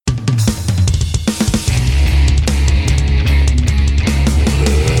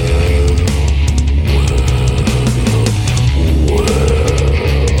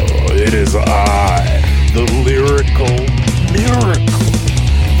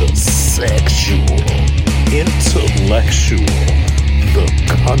intellectual, the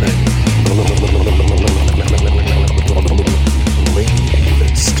cunning,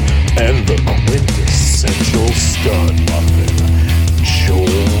 linguist, and the quintessential stud muffin, Joel.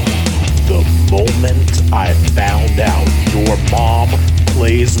 The moment I found out your mom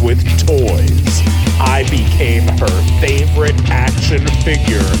plays with toys, I became her favorite action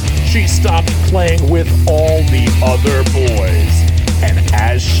figure. She stopped playing with all the other boys. And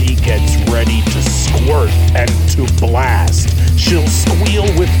as she gets ready to squirt and to blast, she'll squeal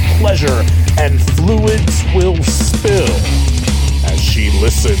with pleasure and fluids will spill. As she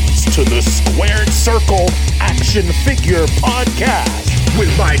listens to the Squared Circle Action Figure Podcast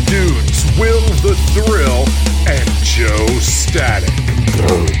with my dudes Will the Thrill and Joe Static.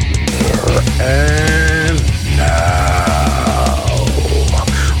 And now,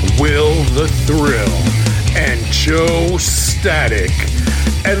 Will the Thrill and Joe Static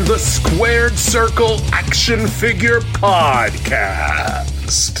and the Squared Circle Action Figure Podcast.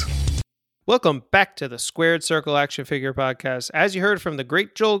 Welcome back to the Squared Circle Action Figure Podcast. As you heard from the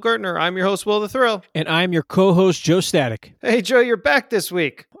great Joel Gertner, I'm your host, Will the Thrill. And I'm your co-host, Joe Static. Hey, Joe, you're back this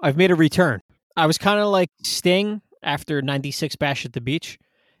week. I've made a return. I was kind of like Sting after 96 Bash at the Beach.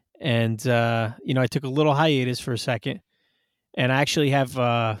 And, I took a little hiatus for a second. And I actually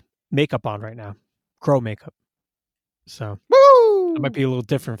have makeup on right now. Crow makeup. So, Woo! it might be a little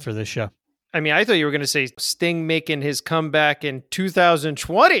different for this show. I mean, I thought you were going to say Sting making his comeback in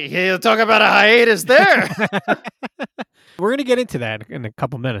 2020. He'll talk about a hiatus there. We're going to get into that in a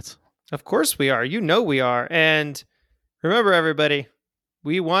couple minutes. Of course we are. You know we are. And remember, everybody,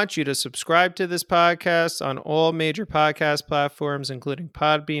 we want you to subscribe to this podcast on all major podcast platforms, including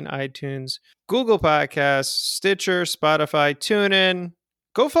Podbean, iTunes, Google Podcasts, Stitcher, Spotify, TuneIn.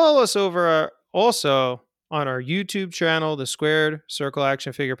 Go follow us over also on our YouTube channel, the Squared Circle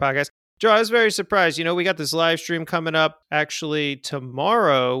Action Figure Podcast. Joe, I was very surprised. We got this live stream coming up actually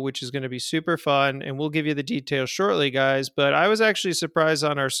tomorrow, which is going to be super fun, and we'll give you the details shortly, guys. But I was actually surprised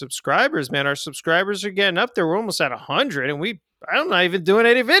on our subscribers, man. Our subscribers are getting up there. We're almost at 100, and I'm not even doing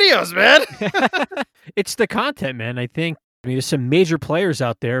any videos, man. It's the content, man. I think there's some major players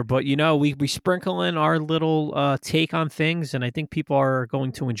out there, but, we sprinkle in our little take on things, and I think people are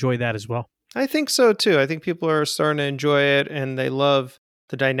going to enjoy that as well. I think so, too. I think people are starting to enjoy it, and they love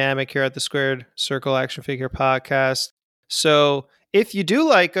the dynamic here at the Squared Circle Action Figure Podcast. So if you do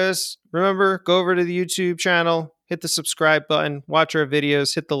like us, remember, go over to the YouTube channel, hit the subscribe button, watch our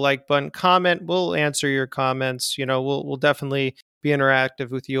videos, hit the like button, comment. We'll answer your comments. We'll definitely be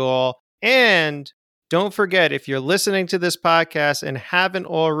interactive with you all. And don't forget, if you're listening to this podcast and haven't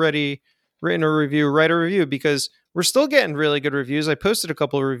already written a review, write a review, because we're still getting really good reviews. I posted a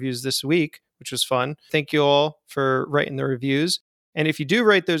couple of reviews this week, which was fun. Thank you all for writing the reviews. And if you do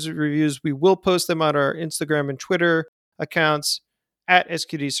write those reviews, we will post them on our Instagram and Twitter accounts at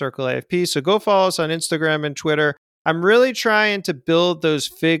SQD Circle AFP. So go follow us on Instagram and Twitter. I'm really trying to build those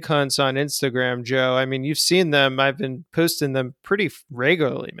fig hunts on Instagram, Joe. I mean, you've seen them. I've been posting them pretty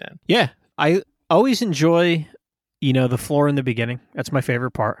regularly, man. Yeah, I always enjoy, the floor in the beginning. That's my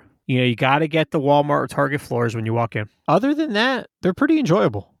favorite part. You got to get the Walmart or Target floors when you walk in. Other than that, they're pretty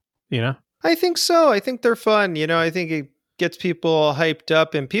enjoyable, I think so. I think they're fun. I think it gets people hyped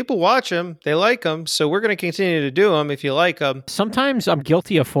up, and people watch them. They like them. So we're going to continue to do them if you like them. Sometimes I'm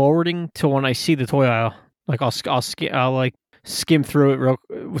guilty of forwarding to when I see the toy aisle. Like I'll like skim through it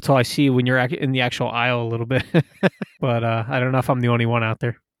until I see when you're in the actual aisle a little bit. But I don't know if I'm the only one out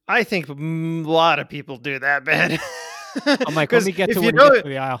there. I think a lot of people do that, man. I'm like, let me get to when you get to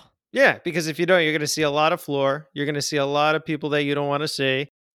the aisle. Yeah, because if you don't, you're going to see a lot of floor. You're going to see a lot of people that you don't want to see.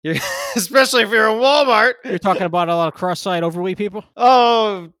 Especially if you're in Walmart. You're talking about a lot of cross-eyed overweight people?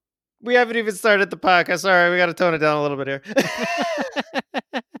 Oh, we haven't even started the podcast. All right, we got to tone it down a little bit here.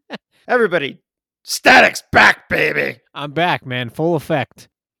 Everybody, Static's back, baby. I'm back, man. Full effect.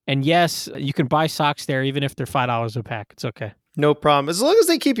 And yes, you can buy socks there even if they're $5 a pack. It's okay. No problem. As long as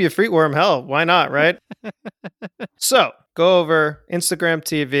they keep you freeworm, hell, why not, right? So, go over Instagram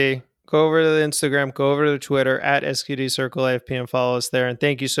TV. Go over to the Instagram, go over to the Twitter at SQD Circle AFP and follow us there. And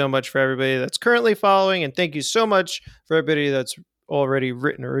thank you so much for everybody that's currently following. And thank you so much for everybody that's already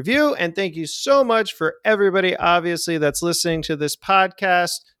written a review. And thank you so much for everybody, obviously, that's listening to this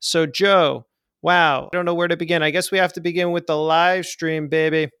podcast. So, Joe, wow, I don't know where to begin. I guess we have to begin with the live stream,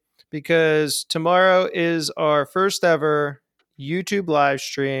 baby, because tomorrow is our first ever YouTube live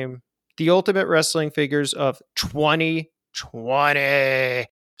stream, the Ultimate Wrestling Figures of 2020.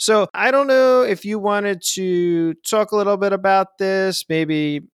 So I don't know if you wanted to talk a little bit about this,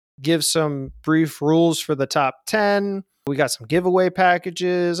 maybe give some brief rules for the top 10. We got some giveaway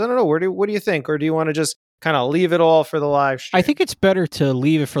packages. I don't know. What do you think? Or do you want to just kind of leave it all for the live stream? I think it's better to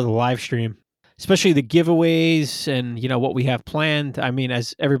leave it for the live stream, especially the giveaways and, what we have planned. I mean,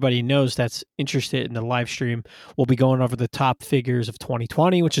 as everybody knows that's interested in the live stream, we'll be going over the top figures of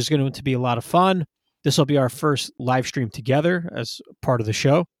 2020, which is going to be a lot of fun. This will be our first live stream together as part of the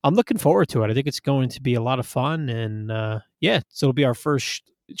show. I'm looking forward to it. I think it's going to be a lot of fun. And so it'll be our first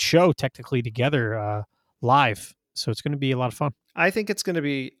show technically together live. So it's going to be a lot of fun. I think it's going to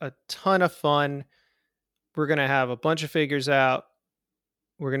be a ton of fun. We're going to have a bunch of figures out.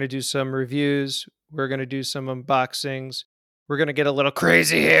 We're going to do some reviews. We're going to do some unboxings. We're going to get a little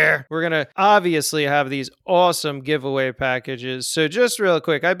crazy here. We're going to obviously have these awesome giveaway packages. So just real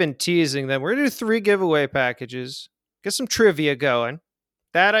quick, I've been teasing them. We're going to do 3 giveaway packages. Get some trivia going.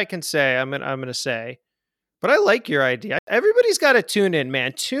 That I can say, I'm going to say. But I like your idea. Everybody's got to tune in,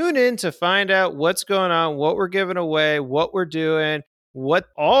 man. Tune in to find out what's going on, what we're giving away, what we're doing, what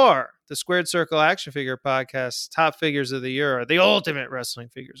are the Squared Circle Action Figure Podcast's top figures of the year, the ultimate wrestling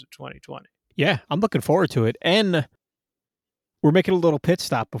figures of 2020. Yeah, I'm looking forward to it. And we're making a little pit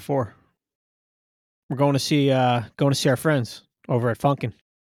stop before. We're going to see our friends over at Funkin'.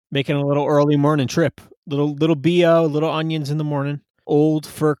 Making a little early morning trip. Little BO, little onions in the morning. Old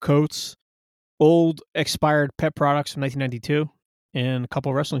fur coats. Old expired pet products from 1992 and a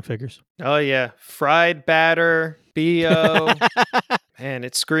couple wrestling figures. Oh yeah, fried batter, BO. Man,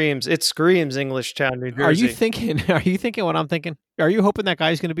 it screams English Town, New Jersey. Are you thinking what I'm thinking? Are you hoping that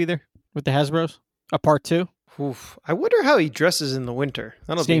guy's going to be there with the Hasbros? A part 2? Oof. I wonder how he dresses in the winter.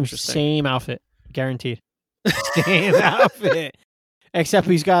 That'll be interesting. Same outfit, guaranteed. Same outfit. Except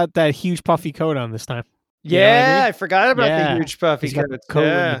he's got that huge puffy coat on this time. Yeah, I forgot about the huge puffy He's got the coat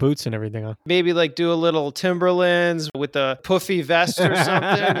and the boots and everything on. Maybe like do a little Timberlands with a puffy vest or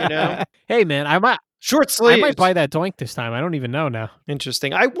something, Hey, man, short sleeves. I might buy that Doink this time. I don't even know now.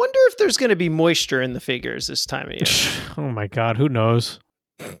 Interesting. I wonder if there's going to be moisture in the figures this time of year. Oh, my God. Who knows?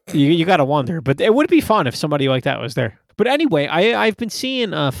 You got to wonder. But it would be fun if somebody like that was there. But anyway, I've been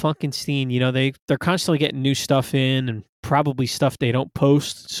seeing Funkenstein, they're constantly getting new stuff in and probably stuff they don't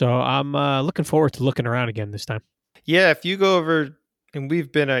post. So I'm looking forward to looking around again this time. Yeah, if you go over, and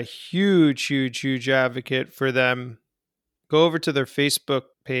we've been a huge advocate for them, go over to their Facebook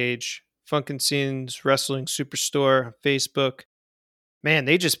page, Funkenstein's Wrestling Superstore on Facebook. Man,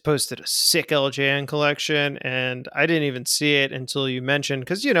 they just posted a sick LJN collection, and I didn't even see it until you mentioned,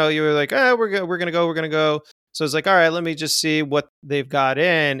 because, you were like, we're going to go. So I was like, all right, let me just see what they've got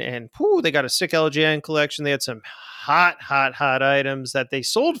in. And they got a sick LJN collection. They had some hot items that they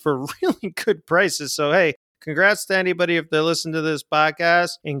sold for really good prices. So, hey, congrats to anybody if they listen to this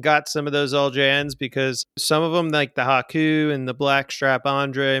podcast and got some of those LJNs, because some of them, like the Haku and the Blackstrap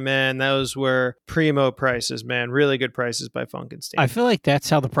Andre, man, those were primo prices, man. Really good prices by Funkenstein. I feel like that's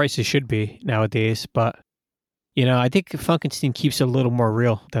how the prices should be nowadays. But, I think Funkenstein keeps it a little more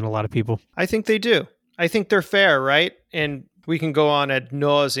real than a lot of people. I think they do. I think they're fair, right? And we can go on ad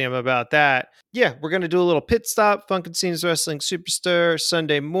nauseum about that. Yeah, we're going to do a little pit stop. Funkenstein's Wrestling Superstar,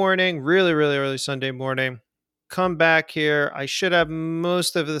 Sunday morning, really early Sunday morning. Come back here. I should have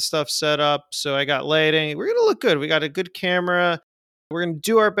most of the stuff set up, so I got lighting. We're going to look good. We got a good camera. We're going to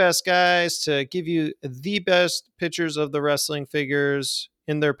do our best, guys, to give you the best pictures of the wrestling figures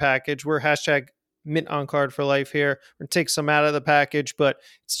in their package. We're hashtag mint on card for life here. We're going to take some out of the package, but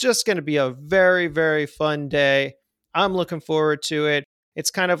it's just going to be a very, very fun day. I'm looking forward to it.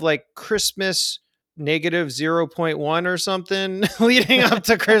 It's kind of like Christmas negative 0.1 or something leading up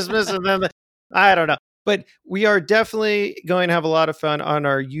to Christmas. And then I don't know, but we are definitely going to have a lot of fun on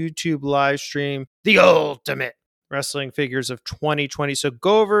our YouTube live stream, the ultimate wrestling figures of 2020. So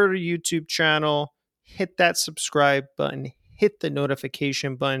go over to YouTube channel, hit that subscribe button, hit the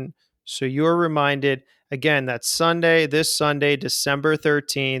notification button, so you're reminded, again, that this Sunday, December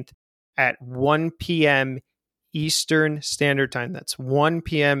 13th at 1 p.m. Eastern Standard Time. That's 1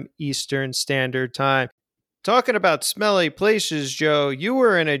 p.m. Eastern Standard Time. Talking about smelly places, Joe, you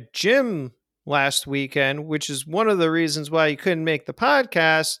were in a gym last weekend, which is one of the reasons why you couldn't make the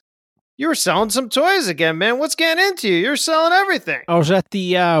podcast. You were selling some toys again, man. What's getting into you? You're selling everything. I was at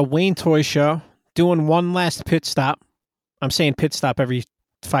the Wayne Toy Show doing one last pit stop. I'm saying pit stop every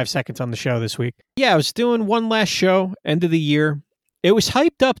 5 seconds on the show this week. Yeah, I was doing one last show, end of the year. It was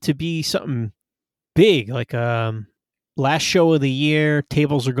hyped up to be something big, like last show of the year.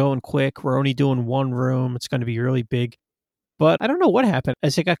 Tables are going quick. We're only doing one room. It's going to be really big. But I don't know what happened.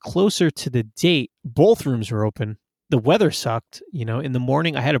 As it got closer to the date, both rooms were open. The weather sucked. In the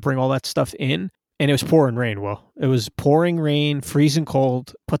morning, I had to bring all that stuff in, and it was pouring rain. Well, it was pouring rain, freezing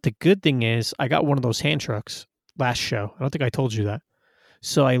cold. But the good thing is I got one of those hand trucks last show. I don't think I told you that.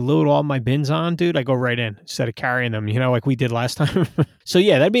 So I load all my bins on, dude. I go right in instead of carrying them, like we did last time. So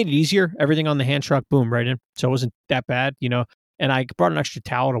yeah, that made it easier. Everything on the hand truck, boom, right in. So it wasn't that bad, And I brought an extra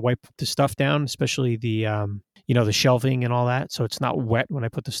towel to wipe the stuff down, especially the the shelving and all that, so it's not wet when I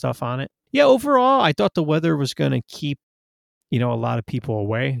put the stuff on it. Yeah, overall, I thought the weather was going to keep, a lot of people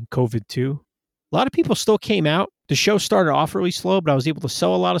away. COVID too. A lot of people still came out. The show started off really slow, but I was able to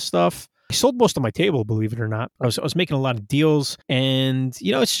sell a lot of stuff. I sold most of my table, believe it or not. I was making a lot of deals, and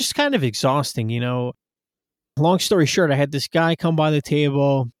it's just kind of exhausting. Long story short, I had this guy come by the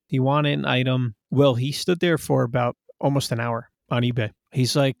table. He wanted an item. Well, he stood there for about almost an hour on eBay.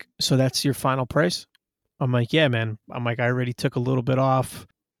 He's like, "So that's your final price?" I'm like, "Yeah, man." I'm like, "I already took a little bit off.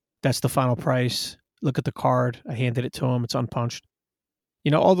 That's the final price. Look at the card." I handed it to him. It's unpunched.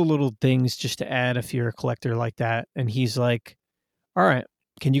 All the little things just to add if you're a collector like that. And he's like, "All right,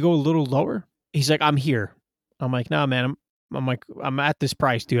 can you go a little lower?" He's like, "I'm here." I'm like, "Nah, man." I'm like, "I'm at this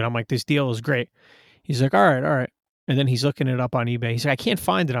price, dude." I'm like, "This deal is great." He's like, "All right, all right." And then he's looking it up on eBay. He's like, "I can't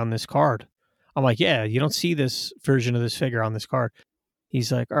find it on this card." I'm like, "Yeah, you don't see this version of this figure on this card."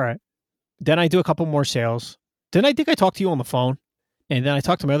 He's like, "All right." Then I do a couple more sales. Then I think I talked to you on the phone. And then I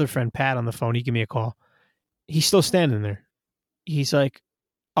talked to my other friend, Pat, on the phone. He gave me a call. He's still standing there. He's like,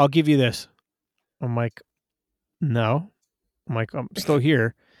 "I'll give you this." I'm like, "No." I'm like, "I'm still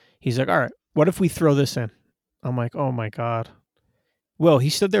here." He's like, "All right, what if we throw this in?" I'm like, "Oh my God." Well, he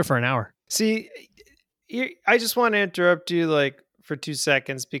stood there for an hour. See, I just want to interrupt you for 2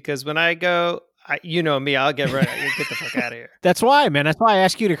 seconds because when I go, you know me, I'll get the fuck out of here. That's why, man. That's why I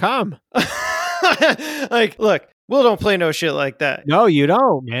asked you to come. Look, Will don't play no shit like that. No, you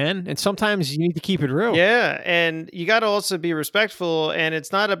don't, man. And sometimes you need to keep it real. Yeah, and you got to also be respectful. And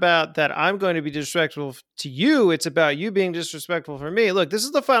it's not about that I'm going to be disrespectful to you. It's about you being disrespectful for me. Look, this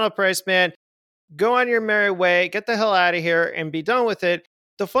is the final price, man. Go on your merry way. Get the hell out of here and be done with it.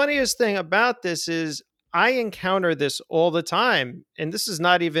 The funniest thing about this is I encounter this all the time. And this is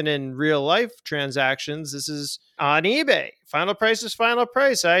not even in real life transactions. This is on eBay. Final price is final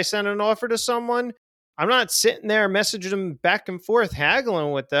price. I send an offer to someone. I'm not sitting there messaging them back and forth,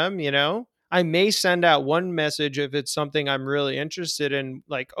 haggling with them, I may send out one message if it's something I'm really interested in,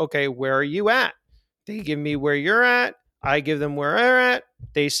 like, "Okay, where are you at?" They give me where you're at. I give them where they're at.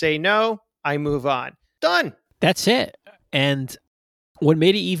 They say no. I move on. Done. That's it. And what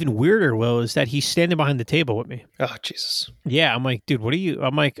made it even weirder, Will, is that he's standing behind the table with me. Oh, Jesus. Yeah, I'm like, "Dude, what are you?"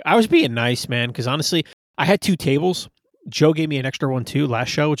 I'm like, I was being nice, man, because honestly, I had 2 tables. Joe gave me an extra one too last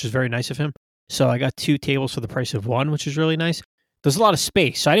show, which is very nice of him. So I got 2 tables for the price of 1, which is really nice. There's a lot of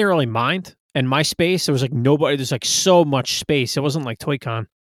space, so I didn't really mind. And my space, there was nobody. There's so much space. It wasn't like ToyCon.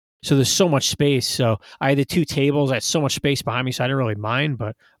 So there's so much space. So I had the 2 tables. I had so much space behind me, so I didn't really mind.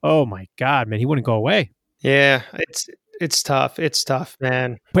 But oh my God, man, he wouldn't go away. Yeah, it's tough. It's tough,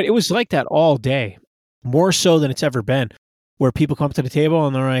 man. But it was like that all day, more so than it's ever been, where people come up to the table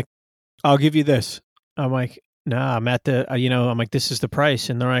and they're like, "I'll give you this." I'm like, "Nah, I'm at the, I'm like, this is the price."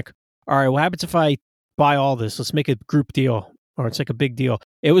 And they're like, "All right, what happens if I buy all this? Let's make a group deal." Or it's like a big deal.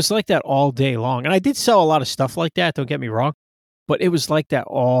 It was like that all day long. And I did sell a lot of stuff like that, don't get me wrong. But it was like that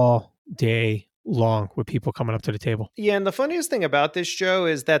all day long with people coming up to the table. Yeah, and the funniest thing about this, Joe,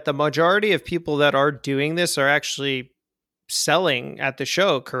 is that the majority of people that are doing this are actually selling at the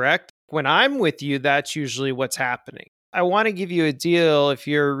show, correct? When I'm with you, that's usually what's happening. I want to give you a deal if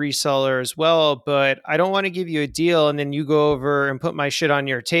you're a reseller as well, but I don't want to give you a deal and then you go over and put my shit on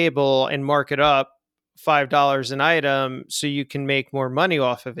your table and mark it up $5 an item so you can make more money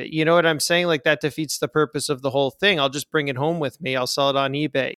off of it. You know what I'm saying? Like that defeats the purpose of the whole thing. I'll just bring it home with me. I'll sell it on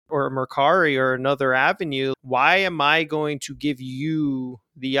eBay or Mercari or another avenue. Why am I going to give you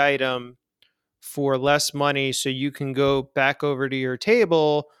the item for less money so you can go back over to your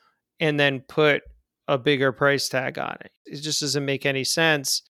table and then put a bigger price tag on it? It just doesn't make any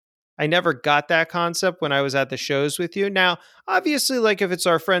sense. I never got that concept when I was at the shows with you. Now, obviously, like if it's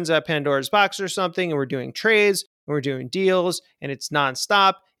our friends at Pandora's Box or something and we're doing trades and we're doing deals and it's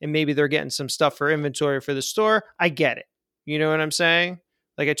nonstop and maybe they're getting some stuff for inventory for the store, I get it. You know what I'm saying?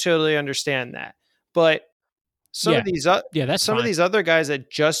 Like I totally understand that. But some of these other guys that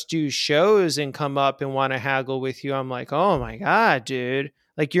just do shows and come up and want to haggle with you, I'm like, "Oh my God, dude.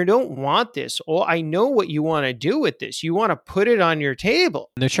 Like you don't want this. Oh, I know what you want to do with this. You want to put it on your table."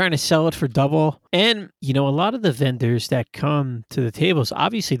 They're trying to sell it for double. And, a lot of the vendors that come to the tables,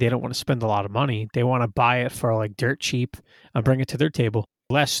 obviously they don't want to spend a lot of money. They want to buy it for like dirt cheap and bring it to their table.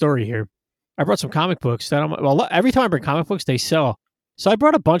 Last story here. I brought some comic books that every time I bring comic books, they sell. So I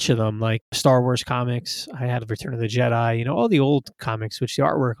brought a bunch of them, like Star Wars comics. I had Return of the Jedi, all the old comics, which the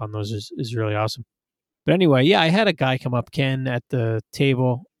artwork on those is really awesome. But anyway, yeah, I had a guy come up, Ken, at the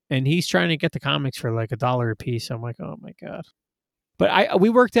table, and he's trying to get the comics for like $1 a piece. I'm like, oh my God. But we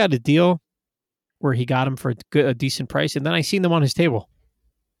worked out a deal where he got them for a decent price, and then I seen them on his table.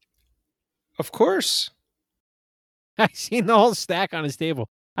 Of course. I seen the whole stack on his table.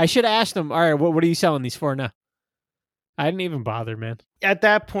 I should have asked him, all right, what are you selling these for now? I didn't even bother, man. At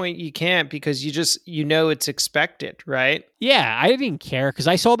that point, you can't because you know it's expected, right? Yeah, I didn't care because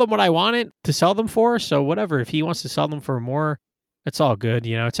I sold them what I wanted to sell them for. So whatever, if he wants to sell them for more, it's all good.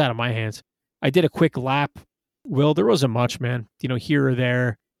 You know, it's out of my hands. I did a quick lap. Will, there wasn't much, man. You know, here or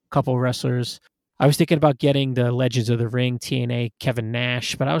there, a couple wrestlers. I was thinking about getting the Legends of the Ring, TNA, Kevin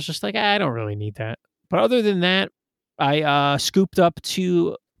Nash, but I was just like, I don't really need that. But other than that, I scooped up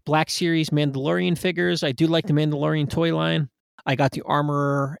 2 Black Series Mandalorian figures. I do like the Mandalorian toy line. I got the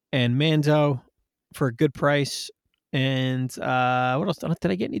Armorer and Mando for a good price. And what else?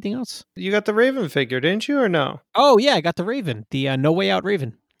 Did I get anything else? You got the Raven figure, didn't you, or no? Oh, yeah, I got the Raven, the No Way Out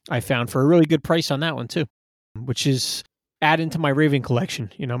Raven. I found for a really good price on that one, too, which is add into my Raven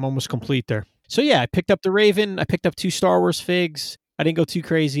collection. You know, I'm almost complete there. So, yeah, I picked up the Raven. I picked up 2 Star Wars figs. I didn't go too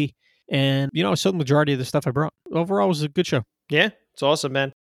crazy. And, you know, I sold the majority of the stuff I brought. Overall, it was a good show. Yeah, it's awesome,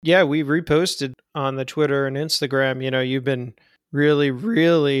 man. Yeah, we reposted on the Twitter and Instagram. You know, you've been really,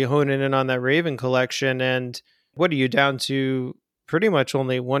 really honing in on that Raven collection. And what are you down to? Pretty much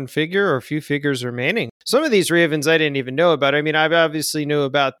only one figure or a few figures remaining. Some of these Ravens I didn't even know about. I mean, I obviously knew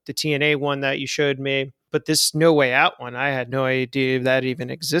about the TNA one that you showed me, but this No Way Out one, I had no idea that even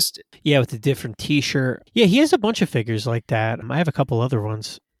existed. Yeah, with the different t-shirt. Yeah, he has a bunch of figures like that. I have a couple other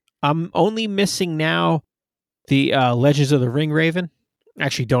ones. I'm only missing now the Legends of the Ring Raven.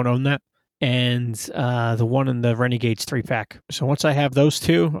 Actually don't own that. And the one in the Renegades 3-pack. So once I have those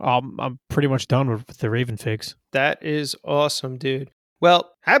 2, I'm pretty much done with the Raven figs. That is awesome, dude.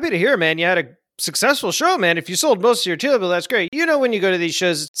 Well, happy to hear, man. You had a successful show, man. If you sold most of your Teal Bill, that's great. You know, when you go to these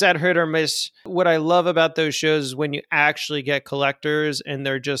shows, it's that hit or miss. What I love about those shows is when you actually get collectors and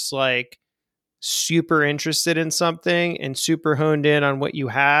they're just like super interested in something and super honed in on what you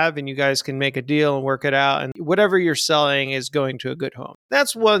have, and you guys can make a deal and work it out, and whatever you're selling is going to a good home.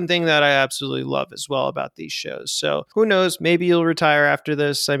 That's one thing that I absolutely love as well about these shows. So who knows, maybe you'll retire after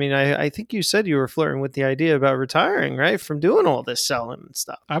this. I mean, I think you said you were flirting with the idea about retiring, right, from doing all this selling and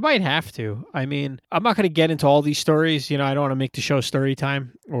stuff. I might have to. I mean, I'm not going to get into all these stories. You know, I don't want to make the show story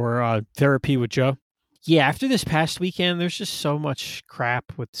time or therapy with Joe. Yeah, after this past weekend, there's just so much crap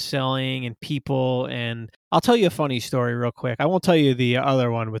with selling and people. And I'll tell you a funny story real quick. I won't tell you the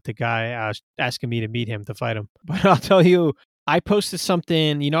other one with the guy asking me to meet him to fight him. But I'll tell you, I posted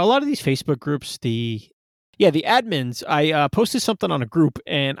something, you know, a lot of these Facebook groups, the admins, I posted something on a group,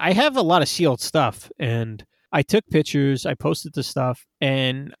 and I have a lot of sealed stuff. And I took pictures, I posted the stuff,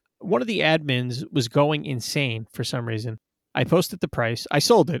 and one of the admins was going insane for some reason. I posted the price. I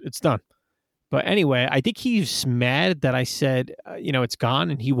sold it. It's done. But anyway, I think he's mad that I said, you know, it's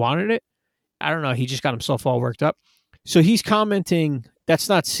gone and he wanted it. I don't know. He just got himself all worked up. So he's commenting, that's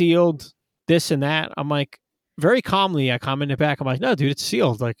not sealed, this and that. I'm like, very calmly, I commented back. I'm like, no, dude, it's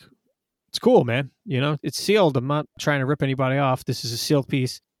sealed. Like, it's cool, man. You know, it's sealed. I'm not trying to rip anybody off. This is a sealed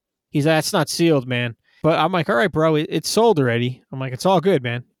piece. He's like, that's not sealed, man. But I'm like, all right, bro, it's sold already. I'm like, it's all good,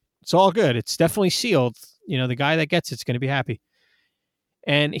 man. It's all good. It's definitely sealed. You know, the guy that gets it's going to be happy.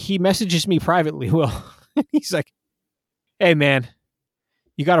 And he messages me privately, Will. He's like, hey, man,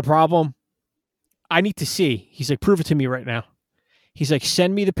 you got a problem? I need to see. He's like, prove it to me right now. He's like,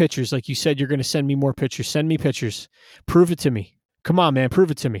 send me the pictures. Like you said, you're going to send me more pictures. Send me pictures. Prove it to me. Come on, man.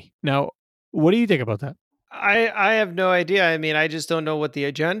 Prove it to me. Now, what do you think about that? I have no idea. I mean, I just don't know what the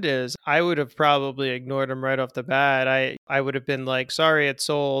agenda is. I would have probably ignored him right off the bat. I would have been like, sorry, it's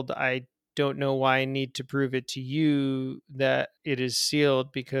sold. I don't know why I need to prove it to you that it is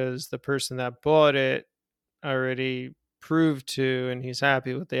sealed, because the person that bought it already proved to, and he's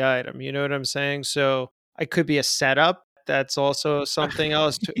happy with the item. You know what I'm saying? So it could be a setup. That's also something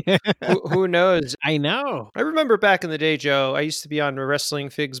else. Who knows? I know. I remember back in the day, Joe, I used to be on a wrestling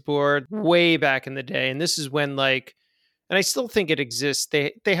figs board way back in the day. And this is when, like, and I still think it exists.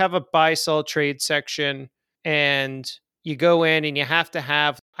 They have a buy, sell, trade section, and you go in and you have to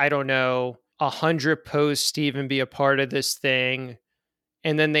have, I don't know, 100 posts to even be a part of this thing.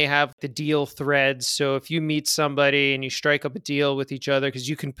 And then they have the deal threads. So if you meet somebody and you strike up a deal with each other, because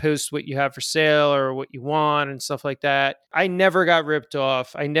you can post what you have for sale or what you want and stuff like that. I never got ripped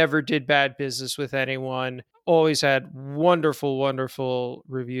off. I never did bad business with anyone. Always had wonderful, wonderful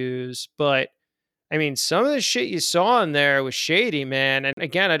reviews. But I mean, some of the shit you saw in there was shady, man. And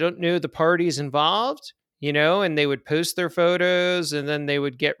again, I don't know the parties involved. and they would post their photos and then they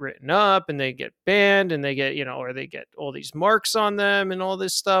would get written up and they get banned and they get, or they get all these marks on them and all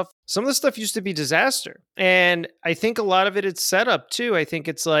this stuff. Some of the stuff used to be disaster. And I think a lot of it is set up too. I think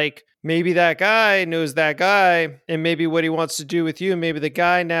it's like maybe that guy knows that guy and maybe what he wants to do with you. Maybe the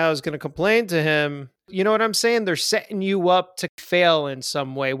guy now is going to complain to him. You know what I'm saying? They're setting you up to fail in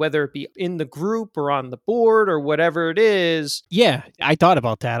some way, whether it be in the group or on the board or whatever it is. Yeah, I thought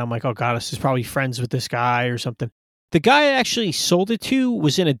about that. I'm like, oh God, this is probably friends with this guy or something. The guy I actually sold it to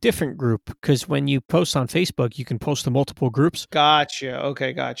was in a different group because when you post on Facebook, you can post to multiple groups. Gotcha.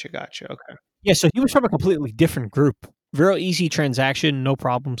 Okay, gotcha. Okay. Yeah, so he was from a completely different group. Very easy transaction, no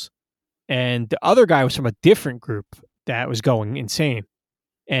problems. And the other guy was from a different group that was going insane.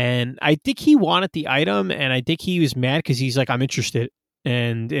 And I think he wanted the item, and I think he was mad because he's like, I'm interested.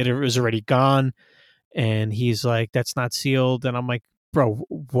 And it was already gone. And he's like, that's not sealed. And I'm like, bro,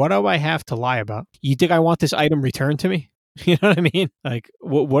 what do I have to lie about? You think I want this item returned to me? You know what I mean? Like,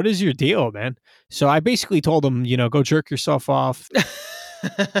 what is your deal, man? So I basically told him, go jerk yourself off.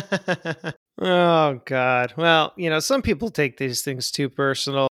 Oh, God. Well, some people take these things too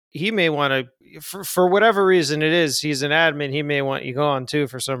personal. He may want to, for whatever reason it is, he's an admin. He may want you gone too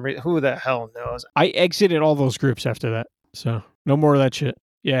for some reason. Who the hell knows? I exited all those groups after that. So no more of that shit.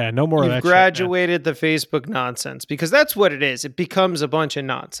 Yeah, no more of that shit. You've graduated the Facebook nonsense because that's what it is. It becomes a bunch of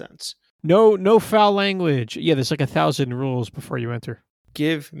nonsense. No foul language. Yeah, there's like 1,000 rules before you enter.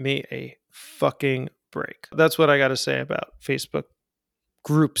 Give me a fucking break. That's what I got to say about Facebook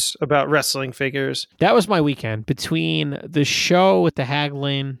groups about wrestling figures. That was my weekend between the show with the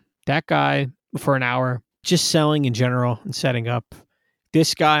haggling, that guy for an hour, just selling in general and setting up,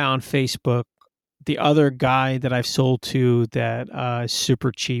 this guy on Facebook, the other guy that I've sold to that is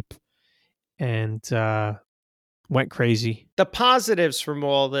super cheap and went crazy. The positives from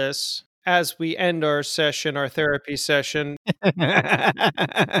all this as we end our therapy session.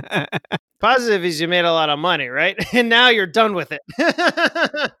 Positive is you made a lot of money, right? And now you're done with it.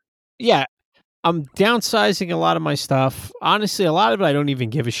 Yeah. I'm downsizing a lot of my stuff. Honestly, a lot of it I don't even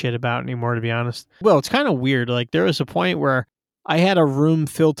give a shit about anymore, to be honest. Well, it's kind of weird. Like, there was a point where I had a room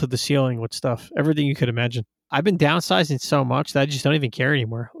filled to the ceiling with stuff, everything you could imagine. I've been downsizing so much that I just don't even care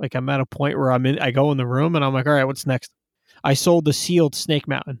anymore. Like, I'm at a point where I go in the room and I'm like, all right, what's next? I sold the sealed Snake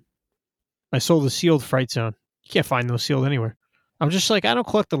Mountain. I sold the sealed Fright Zone. You can't find those sealed anywhere. I'm just like, I don't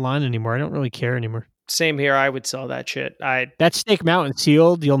collect the line anymore. I don't really care anymore. Same here. I would sell that shit. That Snake Mountain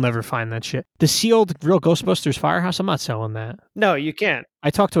sealed, you'll never find that shit. The sealed real Ghostbusters Firehouse, I'm not selling that. No, you can't. I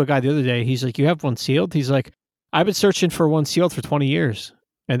talked to a guy the other day. He's like, you have one sealed? He's like, I've been searching for one sealed for 20 years.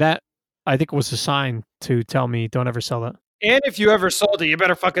 And that, I think, was a sign to tell me, don't ever sell that. And if you ever sold it, you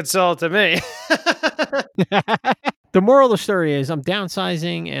better fucking sell it to me. The moral of the story is I'm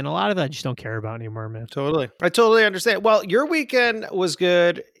downsizing, and a lot of that I just don't care about anymore, man. Totally. I totally understand. Well, your weekend was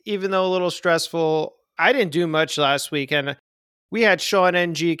good, even though a little stressful. I didn't do much last weekend. We had Sean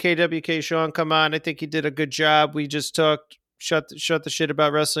NG, KWK Sean, come on. I think he did a good job. We just shut the shit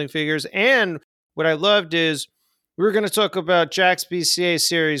about wrestling figures. And what I loved is we were going to talk about Jack's BCA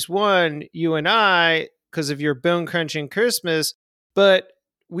Series 1, you and I, because of your bone crunching Christmas. But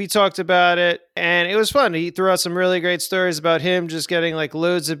we talked about it and it was fun. He threw out some really great stories about him just getting like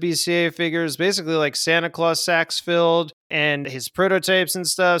loads of BCA figures, basically like Santa Claus sacks filled, and his prototypes and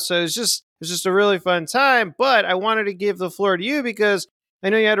stuff. So it was just a really fun time. But I wanted to give the floor to you because I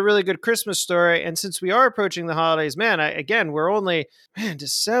know you had a really good Christmas story. And since we are approaching the holidays, man, we're only,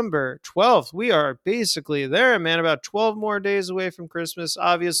 December 12th. We are basically there, man, about 12 more days away from Christmas.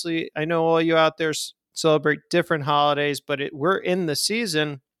 Obviously, I know all you out there celebrate different holidays, but we're in the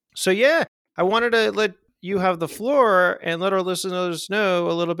season. So yeah, I wanted to let you have the floor and let our listeners know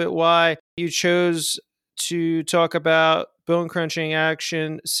a little bit why you chose to talk about Bone Crunching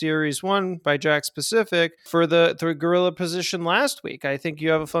Action Series 1 by Jakks Pacific for the gorilla position last week. I think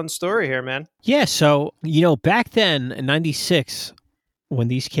you have a fun story here, man. Yeah, so, back then in 96, when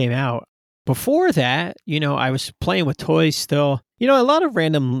these came out, before that, I was playing with toys still. A lot of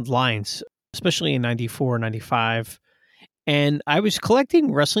random lines, especially in 94, 95. And I was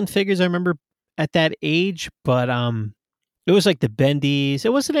collecting wrestling figures, I remember, at that age, but it was like the bendies.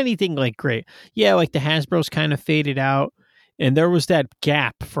 It wasn't anything like great. Yeah, like the Hasbro's kind of faded out. And there was that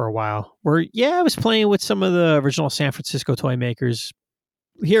gap for a while where, I was playing with some of the original San Francisco toy makers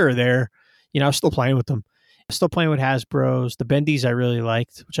here or there. I was still playing with them. I was still playing with Hasbro's. The bendies I really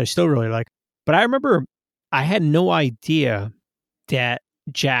liked, which I still really like. But I remember I had no idea that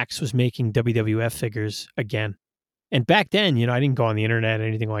Jakks was making WWF figures again. And back then, I didn't go on the internet or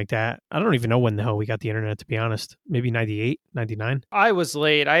anything like that. I don't even know when the hell we got the internet, to be honest. Maybe 98, 99. I was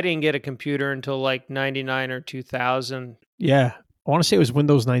late. I didn't get a computer until like 99 or 2000. Yeah. I want to say it was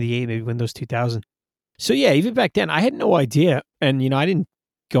Windows 98, maybe Windows 2000. So yeah, even back then, I had no idea. And, I didn't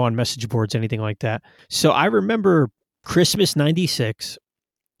go on message boards, anything like that. So I remember Christmas 96,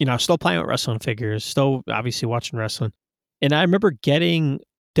 I was still playing with wrestling figures, still obviously watching wrestling. And I remember getting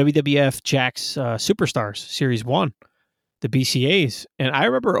WWF Jakks Superstars Series 1, the BCAs. And I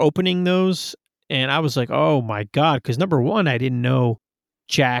remember opening those and I was like, oh my God. Because number one, I didn't know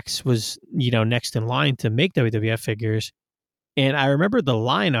Jakks was, next in line to make WWF figures. And I remember the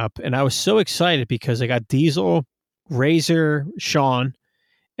lineup and I was so excited because I got Diesel, Razor, Shawn,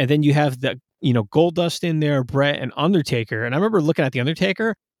 and then you have the, Goldust in there, Brett, and Undertaker. And I remember looking at the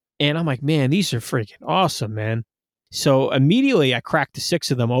Undertaker and I'm like, man, these are freaking awesome, man. So immediately I cracked the 6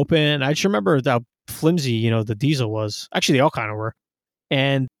 of them open. I just remember how flimsy, the Diesel was. Actually, they all kind of were.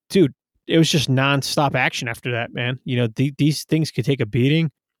 And dude, it was just nonstop action after that, man. These things could take a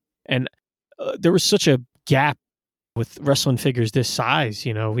beating. And there was such a gap with wrestling figures this size.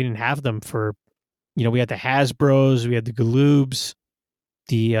 We didn't have them for, we had the Hasbros, we had the Galoobs.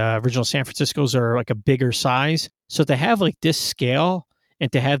 The original San Franciscos are like a bigger size. So to have like this scale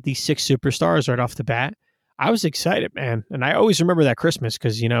and to have these 6 superstars right off the bat, I was excited, man. And I always remember that Christmas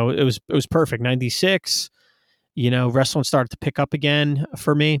because, it was perfect. 96, wrestling started to pick up again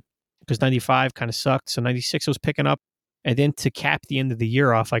for me because 95 kind of sucked. So 96 was picking up. And then to cap the end of the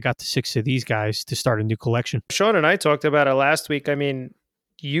year off, I got the 6 of these guys to start a new collection. Sean and I talked about it last week. I mean,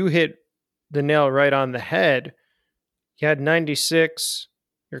 you hit the nail right on the head. You had 96.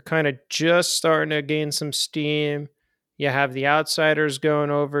 You're kind of just starting to gain some steam. You have the Outsiders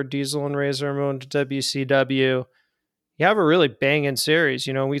going over, Diesel and Razor Ramon to WCW. You have a really banging series.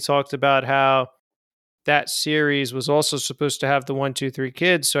 We talked about how that series was also supposed to have the 1, 2, 3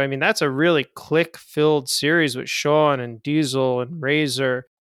 kids. So, I mean, that's a really click-filled series with Shawn and Diesel and Razor.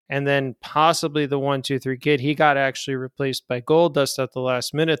 And then possibly the 1, 2, 3 kid. He got actually replaced by Goldust at the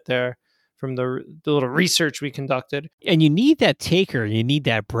last minute there from the little research we conducted. And you need that Taker. You need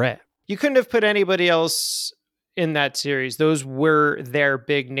that Brett. You couldn't have put anybody else in that series. Those were their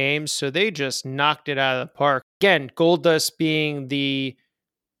big names, so they just knocked it out of the park. Again, Goldust being the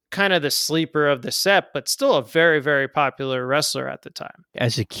kind of the sleeper of the set, but still a very, very popular wrestler at the time.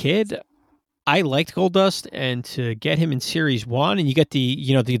 As a kid, I liked Goldust, and to get him in Series 1, and you get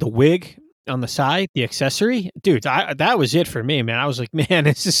the wig on the side, the accessory, dude, that was it for me, man. I was like, man,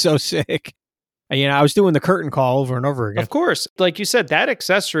 this is so sick. I was doing the curtain call over and over again. Of course. Like you said, that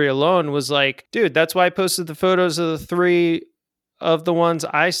accessory alone was like, dude, that's why I posted the photos of the 3 of the ones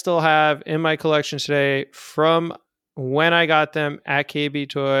I still have in my collection today from when I got them at KB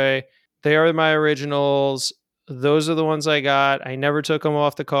Toy. They are my originals. Those are the ones I got. I never took them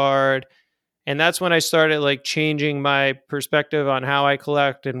off the card. And that's when I started like changing my perspective on how I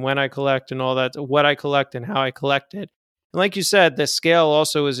collect and when I collect and all that, what I collect and how I collect it. And like you said, the scale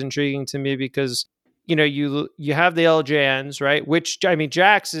also is intriguing to me because, you have the LJNs, right? Which, I mean,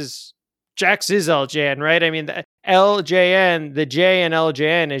 Jakks is LJN, right? I mean, the LJN, the J in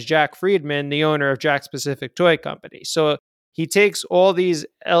LJN is Jack Friedman, the owner of Jakks Pacific Toy Company. So he takes all these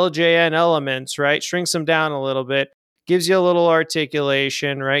LJN elements, right? Shrinks them down a little bit, gives you a little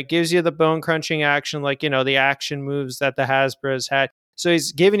articulation, right? Gives you the bone crunching action, like, the action moves that the Hasbros had. So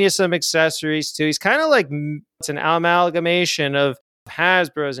he's giving you some accessories too. He's kind of like, it's an amalgamation of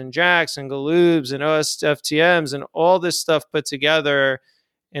Hasbros and Jakks and Galoobs and OSFTMs and all this stuff put together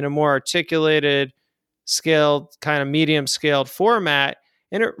in a more articulated, scaled, kind of medium scaled format.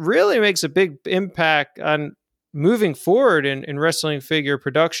 And it really makes a big impact on moving forward in wrestling figure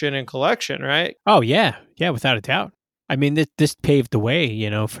production and collection, right? Oh, yeah. Yeah, without a doubt. I mean, this paved the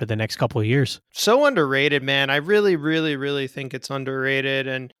way, for the next couple of years. So underrated, man. I really, really, really think it's underrated.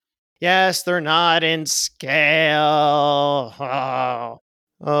 And yes, they're not in scale.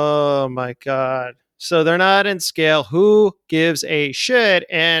 Oh my God. So they're not in scale. Who gives a shit?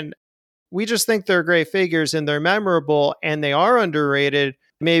 And we just think they're great figures and they're memorable and they are underrated.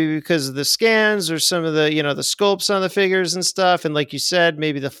 Maybe because of the scans or some of the, the sculpts on the figures and stuff. And like you said,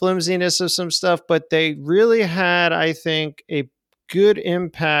 maybe the flimsiness of some stuff, but they really had, I think, a good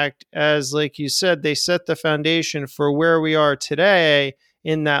impact as, like you said, they set the foundation for where we are today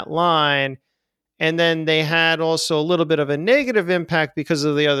in that line. And then they had also a little bit of a negative impact because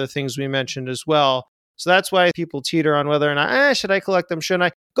of the other things we mentioned as well. So that's why people teeter on whether or not, should I collect them?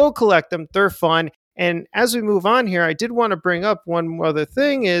 Shouldn't I? Go collect them. They're fun. And as we move on here, I did want to bring up one other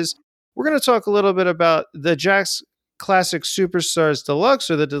thing is we're going to talk a little bit about the Jakks Classic Superstars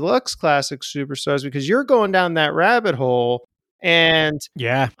Deluxe or the Deluxe Classic Superstars, because you're going down that rabbit hole. And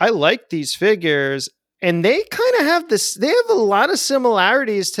Yeah. I like these figures, and they kind of have this, they have a lot of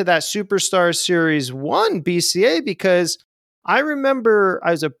similarities to that Superstars Series 1 BCA, because I remember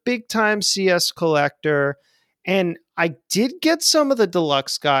I was a big time CS collector, and I did get some of the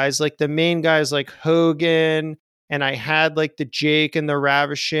deluxe guys, like the main guys like Hogan, and I had like the Jake and the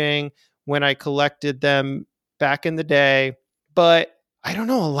Ravishing when I collected them back in the day. But I don't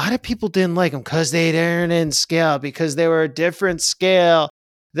know, a lot of people didn't like them because they didn't in scale, because they were a different scale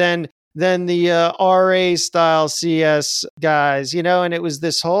than the RA style CS guys, you know, and it was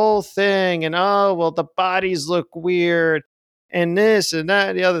this whole thing. And oh, well, the bodies look weird and this and that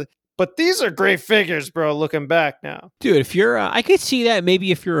and the other. But these are great figures, bro, looking back now. Dude, if you're, I could see that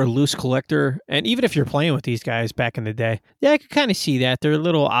maybe if you're a loose collector, and even if you're playing with these guys back in the day, yeah, I could kind of see that. They're a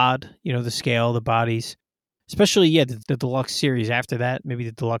little odd, you know, the scale, the bodies, especially, yeah, the Deluxe series after that, maybe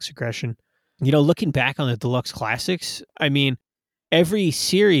the Deluxe Aggression. You know, looking back on the Deluxe Classics, I mean, every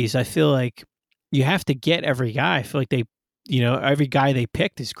series, I feel like you have to get every guy. I feel like they, you know, every guy they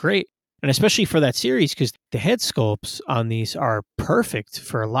picked is great. And especially for that series, because the head sculpts on these are perfect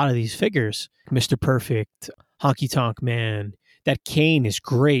for a lot of these figures. Mr. Perfect, Honky Tonk Man, that Kane is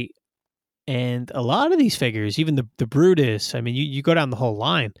great. And a lot of these figures, even the Brutus, I mean, you go down the whole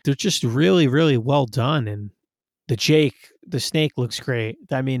line. They're just really, really well done. And the Jake, the Snake looks great.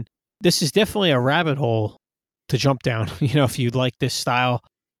 I mean, this is definitely a rabbit hole to jump down, you know, if you like this style,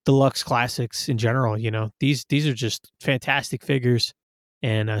 Deluxe Classics in general. You know, these are just fantastic figures.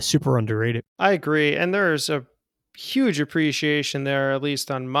 And super underrated. I agree. And there's a huge appreciation there, at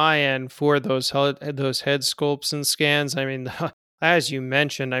least on my end, for those head sculpts and scans. I mean, as you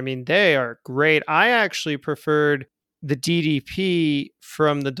mentioned, I mean, they are great. I actually preferred the DDP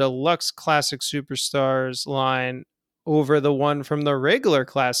from the Deluxe Classic Superstars line over the one from the regular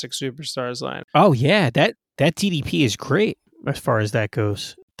Classic Superstars line. Oh, yeah. That DDP is great as far as that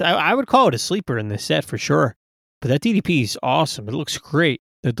goes. I would call it a sleeper in this set for sure. But that DDP is awesome. It looks great.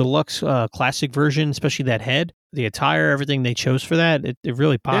 The Deluxe Classic version, especially that head, the attire, everything they chose for that, it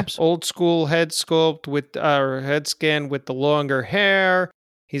really pops. Yeah, old school head sculpt with head scan with the longer hair.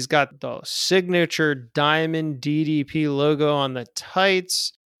 He's got the signature diamond DDP logo on the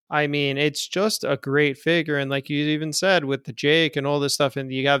tights. I mean, it's just a great figure. And like you even said, with the Jake and all this stuff,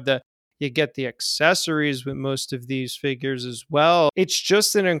 and you get the accessories with most of these figures as well. It's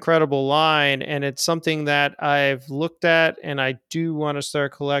just an incredible line, and it's something that I've looked at, and I do want to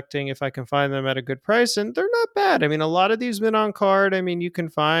start collecting if I can find them at a good price, and they're not bad. I mean, a lot of these been on card. I mean, you can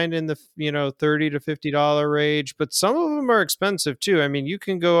find in the, you know, $30 to $50 range, but some of them are expensive too. I mean, you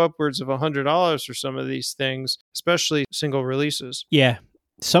can go upwards of $100 for some of these things, especially single releases. Yeah.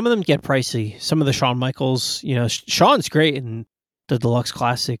 Some of them get pricey. Some of the Shawn Michaels, you know, Shawn's great in the Deluxe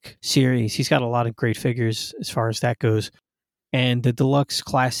Classic series. He's got a lot of great figures as far as that goes. And the Deluxe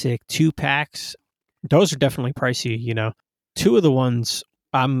Classic 2-packs, those are definitely pricey, you know. Two of the ones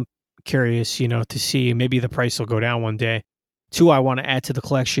I'm curious, you know, to see, maybe the price will go down one day. Two I want to add to the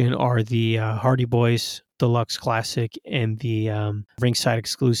collection are the Hardy Boys Deluxe Classic and the ringside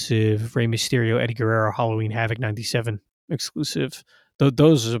exclusive Rey Mysterio, Eddie Guerrero, Halloween Havoc 97 exclusive.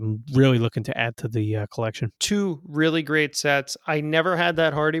 Those I'm really looking to add to the collection. Two really great sets. I never had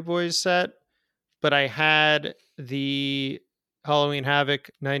that Hardy Boys set, but I had the Halloween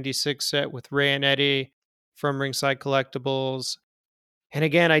Havoc 96 set with Ray and Eddie from Ringside Collectibles. And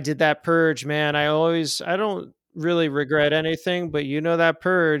again, I did that purge, man. I don't really regret anything, but you know that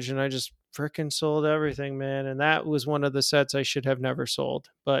purge, and I just freaking sold everything, man. And that was one of the sets I should have never sold.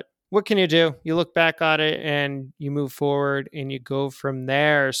 But what can you do? You look back on it and you move forward and you go from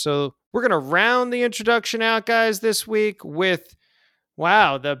there. So we're going to round the introduction out, guys, this week with,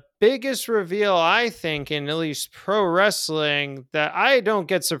 wow, the biggest reveal, I think, in at least pro wrestling, that I don't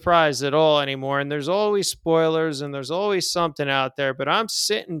get surprised at all anymore. And there's always spoilers and there's always something out there, but I'm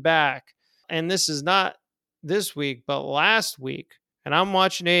sitting back, and this is not this week, but last week, and I'm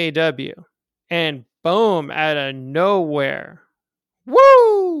watching AEW, and boom, out of nowhere,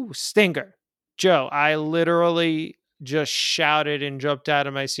 woo! Stinger. Joe, I literally just shouted and jumped out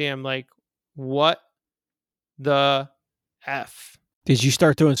of my seat. I'm like, what the F? Did you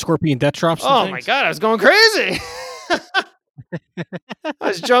start doing scorpion death drops? Oh my God, I was going crazy. I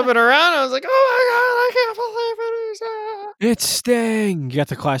was jumping around. I was like, oh my God, I can't believe it. It's Sting. You got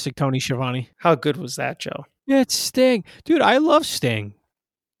the classic Tony Schiavone. How good was that, Joe? It's Sting. Dude, I love Sting.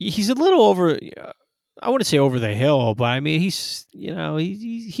 He's a little over... I wouldn't say over the hill, but I mean, he's, you know,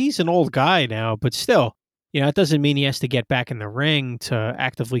 he's an old guy now, but still, you know, it doesn't mean he has to get back in the ring to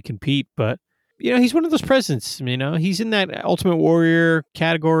actively compete, but he's one of those presidents. He's in that Ultimate Warrior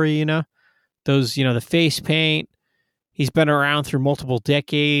category. Those the face paint. He's been around through multiple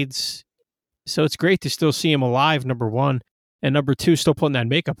decades, so it's great to still see him alive. Number one, and number two, still putting that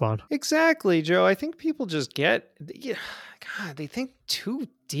makeup on. Exactly, Joe. I think people just they think too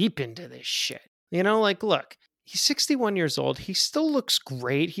deep into this shit. Look, he's 61 years old. He still looks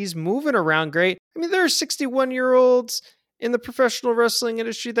great. He's moving around great. I mean, there are 61-year-olds in the professional wrestling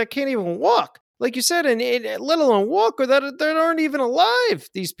industry that can't even walk. Like you said, and let alone walk, or that aren't even alive,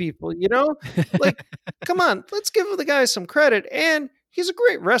 these people, come on, let's give the guy some credit. And he's a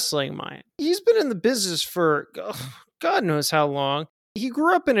great wrestling mind. He's been in the business for God knows how long. He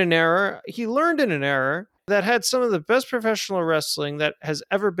grew up in an era, he learned in an era that had some of the best professional wrestling that has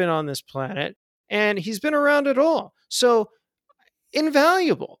ever been on this planet. And he's been around it all. So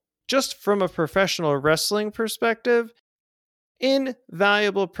invaluable, just from a professional wrestling perspective.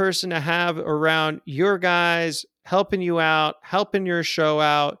 Invaluable person to have around your guys, helping you out, helping your show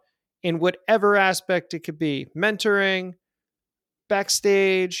out in whatever aspect it could be. Mentoring,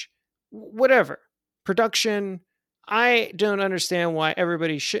 backstage, whatever. Production. I don't understand why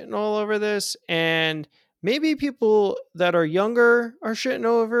everybody's shitting all over this. And maybe people that are younger are shitting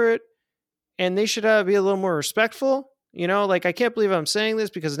over it. And they should be a little more respectful. I can't believe I'm saying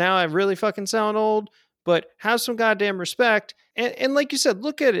this because now I really fucking sound old. But have some goddamn respect. And like you said,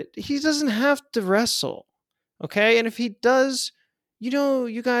 look at it. He doesn't have to wrestle. Okay? And if he does,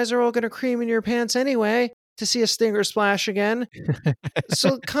 you guys are all going to cream in your pants anyway to see a Stinger splash again.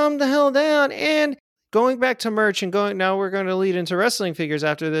 So calm the hell down. And going back to merch and now we're going to lead into wrestling figures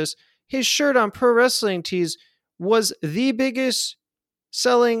after this. His shirt on Pro Wrestling Tees was the biggest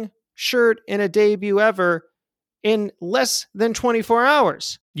selling shirt in a debut ever in less than 24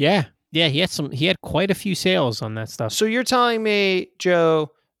 hours. Yeah. Yeah, he had quite a few sales on that stuff. So you're telling me,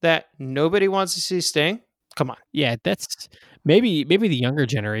 Joe, that nobody wants to see Sting? Come on. Yeah, that's maybe the younger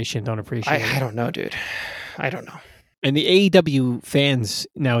generation don't appreciate it. I don't know, dude. I don't know. And the AEW fans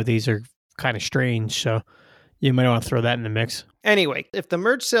nowadays are kind of strange, so you might want to throw that in the mix. Anyway, if the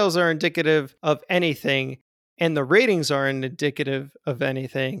merch sales are indicative of anything and the ratings aren't indicative of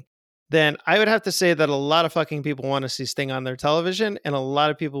anything, then I would have to say that a lot of fucking people want to see Sting on their television and a lot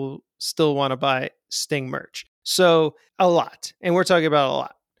of people still want to buy Sting merch. So a lot. And we're talking about a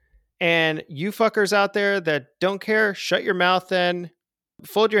lot. And you fuckers out there that don't care, shut your mouth then.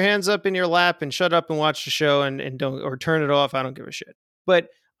 Fold your hands up in your lap and shut up and watch the show and don't, or turn it off. I don't give a shit. But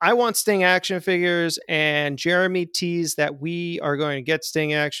I want Sting action figures, and Jeremy teased that we are going to get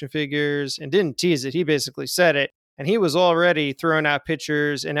Sting action figures and didn't tease it. He basically said it. And he was already throwing out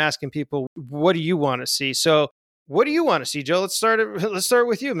pictures and asking people, what do you want to see? So what do you want to see, Joe? Let's start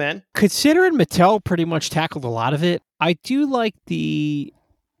with you, man. Considering Mattel pretty much tackled a lot of it, I do like you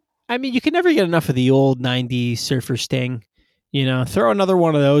can never get enough of the old 90s Surfer Sting. Throw another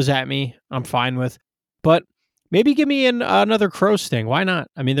one of those at me. I'm fine with. But maybe give me another Crow Sting. Why not?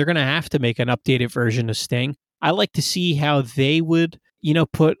 I mean, they're going to have to make an updated version of Sting. I like to see how they would,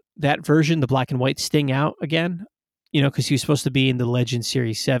 put that version, the black and white Sting, out again. Because he was supposed to be in the Legend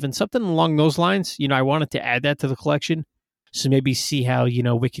Series 7, something along those lines. I wanted to add that to the collection. So maybe see how,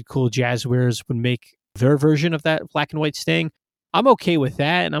 Wicked Cool Jazzwares would make their version of that black and white Sting. I'm okay with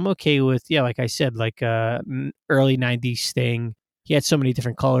that. And I'm okay with, like I said, early 90s Sting. He had so many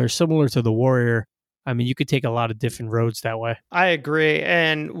different colors, similar to the Warrior. I mean, you could take a lot of different roads that way. I agree.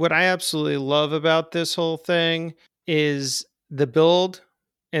 And what I absolutely love about this whole thing is the build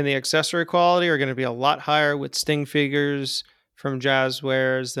and the accessory quality are going to be a lot higher with Sting figures from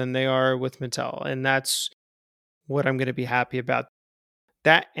Jazzwares than they are with Mattel. And that's what I'm going to be happy about.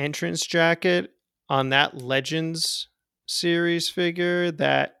 That entrance jacket on that Legends series figure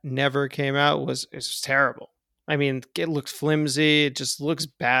that never came out was terrible. I mean, it looks flimsy. It just looks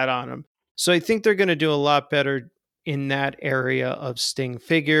bad on them. So I think they're going to do a lot better in that area of Sting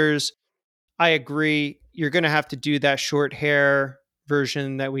figures. I agree. You're going to have to do that short hair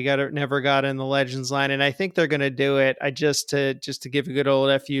version that we never got in the Legends line. And I think they're going to do it. just to give a good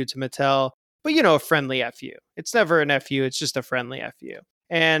old FU to Mattel, but a friendly FU. It's never an FU. It's just a friendly FU.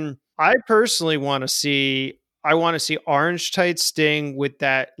 And I personally want to see orange tight Sting with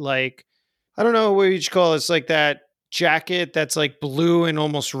that, I don't know what you call it. It's like that jacket that's like blue and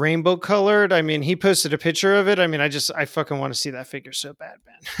almost rainbow colored. I mean, he posted a picture of it. I mean, I fucking want to see that figure so bad,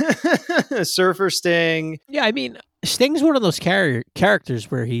 man. Surfer Sting. Yeah, I mean, Sting's one of those characters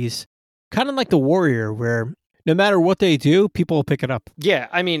where he's kind of like the Warrior, where no matter what they do, people will pick it up. Yeah,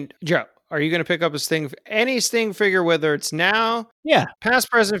 I mean, Joe, are you going to pick up any Sting figure, whether it's now, past,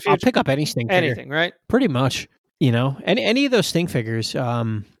 present, future? I'll pick up any Sting figure. Anything, right? Pretty much. Any of those Sting figures,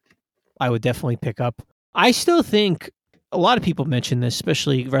 I would definitely pick up. I still think a lot of people mention this,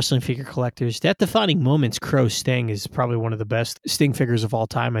 especially wrestling figure collectors. That defining moments Crow Sting is probably one of the best Sting figures of all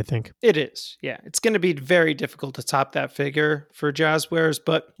time, I think. It is. Yeah. It's going to be very difficult to top that figure for Jazzwares,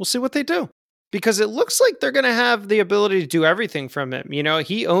 but we'll see what they do. Because it looks like they're going to have the ability to do everything from him. You know,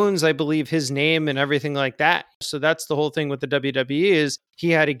 he owns, I believe, his name and everything like that. So that's the whole thing with the WWE is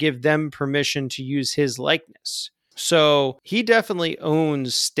he had to give them permission to use his likeness. So he definitely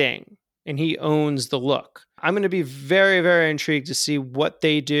owns Sting and he owns the look. I'm going to be very, very intrigued to see what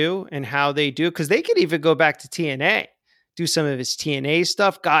they do and how they do, because they could even go back to TNA, do some of his TNA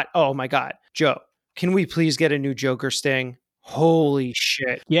stuff. God, oh my God, Joe, can we please get a new Joker Sting? Holy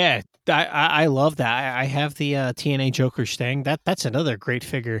shit. Yeah, I love that. I have the TNA Joker Sting. That's another great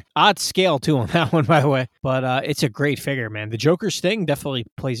figure. Odd scale too on that one, by the way. But it's a great figure, man. The Joker Sting definitely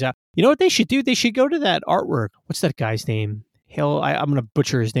plays out. You know what they should do? They should go to that artwork. What's that guy's name? I'm going to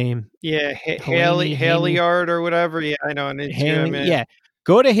butcher his name. Yeah, Haley Art or whatever. Yeah, I know. On Instagram, yeah.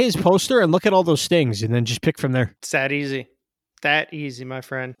 Go to his poster and look at all those Stings and then just pick from there. It's that easy. That easy, my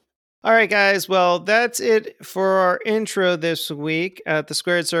friend. All right, guys. Well, that's it for our intro this week at the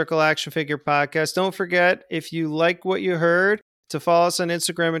Squared Circle Action Figure Podcast. Don't forget, if you like what you heard, to follow us on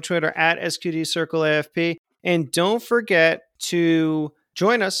Instagram and Twitter at SQDCircleAFP. And don't forget to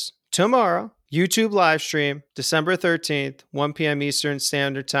join us tomorrow, YouTube live stream, December 13th, 1 p.m. Eastern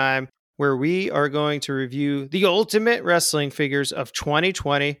Standard Time, where we are going to review the ultimate wrestling figures of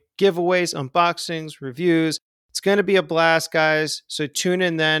 2020, giveaways, unboxings, reviews. It's going to be a blast, guys. So tune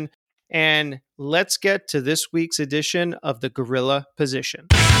in then. And let's get to this week's edition of the Gorilla Position.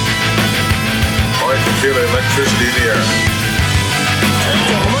 I can feel electricity in the air. Take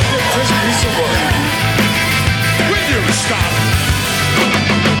a look at this piece of work. Will you stop?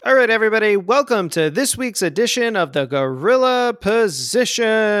 All right, everybody. Welcome to this week's edition of the Gorilla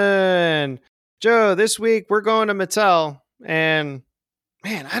Position. Joe, this week we're going to Mattel. And,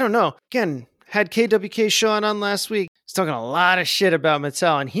 man, I don't know. Again, had KWK Sean on last week. He's talking a lot of shit about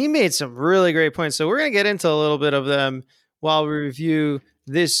Mattel, and he made some really great points. So we're going to get into a little bit of them while we review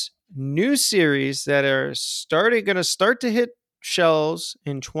this new series that are going to start to hit shelves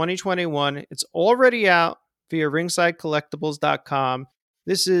in 2021. It's already out via ringsidecollectibles.com.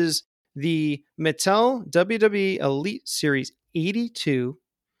 This is the Mattel WWE Elite Series 82.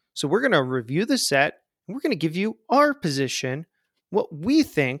 So we're going to review the set, and we're going to give you our position, what we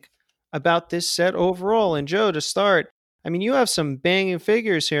think about this set overall. And Joe, to start, I mean, you have some banging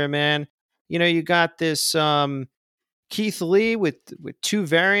figures here, man. You know, you got this Keith Lee with two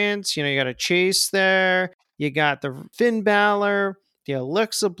variants. You know, you got a Chase there. You got the Finn Balor, the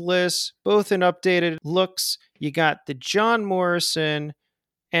Alexa Bliss, both in updated looks. You got the John Morrison,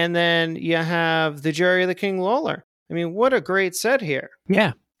 and then you have the Jerry the King Lawler. I mean, what a great set here.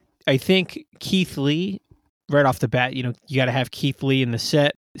 Yeah. I think Keith Lee, right off the bat, you know, you got to have Keith Lee in the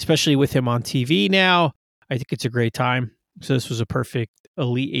set, especially with him on TV now. I think it's a great time. So this was a perfect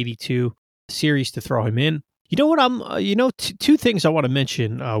Elite 82 series to throw him in. You know what? Two things I want to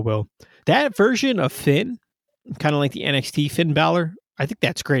mention, Will. That version of Finn, kind of like the NXT Finn Balor, I think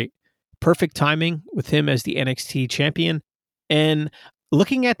that's great. Perfect timing with him as the NXT champion. And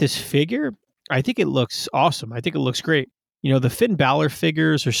looking at this figure, I think it looks awesome. I think it looks great. You know, the Finn Balor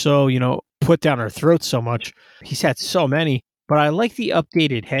figures are so, put down our throats so much. He's had so many. But I like the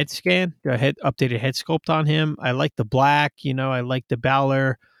updated head scan, updated head sculpt on him. I like the black, I like the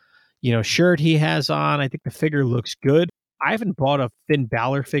Balor, shirt he has on. I think the figure looks good. I haven't bought a Finn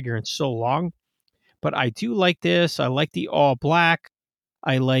Balor figure in so long, but I do like this. I like the all black.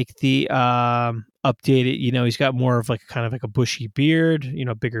 I like the updated, he's got more of like kind of like a bushy beard,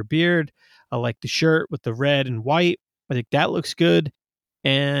 bigger beard. I like the shirt with the red and white. I think that looks good.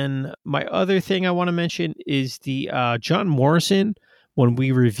 And my other thing I want to mention is the John Morrison. When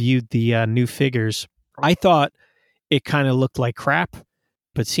we reviewed the new figures, I thought it kind of looked like crap,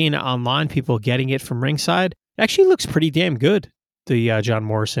 but seeing it online, people getting it from ringside, it actually looks pretty damn good, the John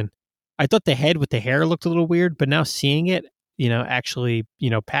Morrison. I thought the head with the hair looked a little weird, but now seeing it, actually,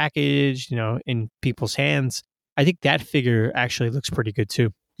 packaged, in people's hands, I think that figure actually looks pretty good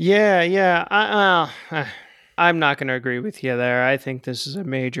too. Yeah. I'm not going to agree with you there. I think this is a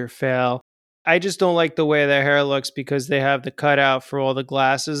major fail. I just don't like the way their hair looks because they have the cutout for all the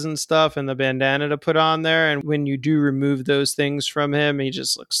glasses and stuff and the bandana to put on there. And when you do remove those things from him, he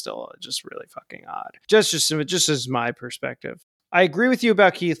just looks still just really fucking odd. Just as my perspective. I agree with you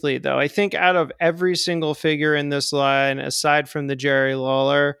about Keith Lee, though. I think out of every single figure in this line, aside from the Jerry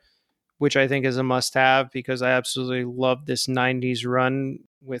Lawler, which I think is a must-have because I absolutely love this 90s run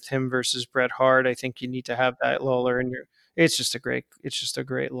with him versus Bret Hart. I think you need to have that Lawler in it's just a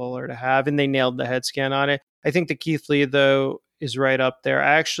great Lawler to have, and they nailed the head scan on it. I think the Keith Lee though is right up there.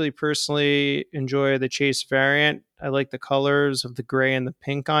 I actually personally enjoy the Chase variant. I like the colors of the gray and the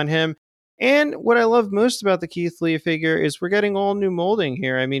pink on him. And what I love most about the Keith Lee figure is we're getting all new molding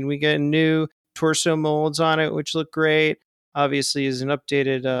here. I mean, we get new torso molds on it, which look great. Obviously, is an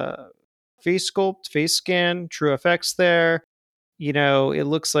updated face sculpt, face scan, True FX there. You know, it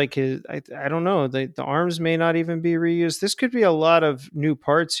looks like I don't know, the arms may not even be reused. This could be a lot of new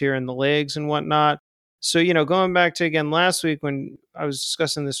parts here in the legs and whatnot. So, you know, going back to again last week when I was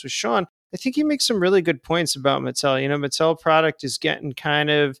discussing this with Sean, I think he makes some really good points about Mattel. You know, Mattel product is getting kind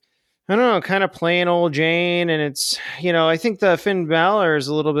of, I don't know, kind of plain old Jane. And it's, you know, I think the Finn Balor is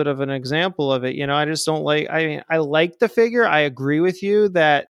a little bit of an example of it. You know, I just don't like, I mean, I like the figure. I agree with you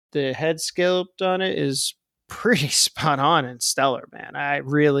that the head sculpt on it is pretty spot on and stellar, man. I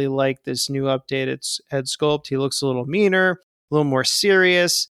really like this new updated head sculpt. He looks a little meaner, a little more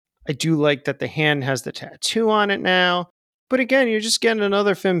serious. I do like that the hand has the tattoo on it now. But again, you're just getting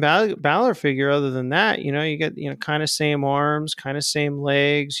another Finn Balor figure. Other than that, you know, you get, you know, kind of same arms, kind of same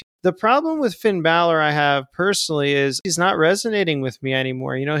legs. The problem with Finn Balor I have personally is he's not resonating with me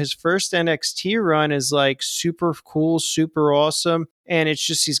anymore. You know, his first NXT run is like super cool, super awesome. And it's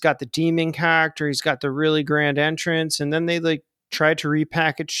just, he's got the demon character. He's got the really grand entrance. And then they like tried to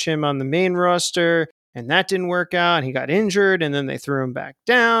repackage him on the main roster. And that didn't work out. And he got injured. And then they threw him back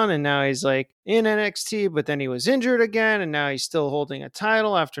down. And now he's like in NXT, but then he was injured again. And now he's still holding a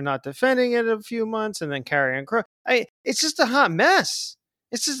title after not defending it a few months. And then Karrion Kross. It's just a hot mess.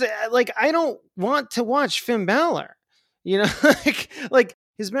 It's just like, I don't want to watch Finn Balor. You know, like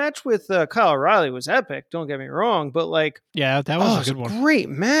his match with Kyle O'Reilly was epic. Don't get me wrong. But like, yeah, that was a good one. Great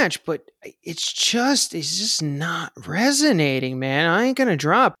match. But it's just not resonating, man. I ain't going to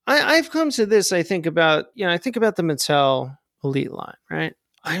drop. I've come to this. I think about the Mattel Elite line, right?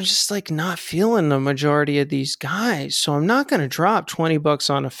 I'm just like not feeling the majority of these guys. So I'm not going to drop $20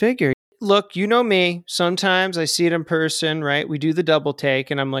 on a figure. Look, you know me. Sometimes I see it in person, right? We do the double take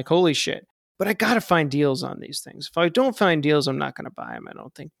and I'm like, holy shit. But I got to find deals on these things. If I don't find deals, I'm not going to buy them, I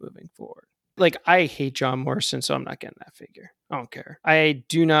don't think, moving forward. Like, I hate John Morrison, so I'm not getting that figure. I don't care. I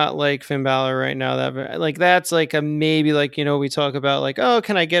do not like Finn Balor right now. That's like a maybe, like, you know, we talk about like, oh,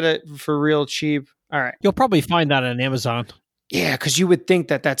 can I get it for real cheap? All right. You'll probably find that on Amazon. Yeah, because you would think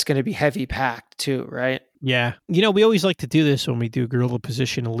that that's going to be heavy packed too, right? Yeah. You know, we always like to do this when we do Gorilla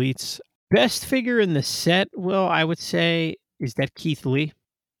Position Elites. Best figure in the set, well, I would say, is that Keith Lee.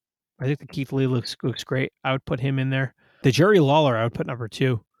 I think the Keith Lee looks great. I would put him in there. The Jerry Lawler, I would put number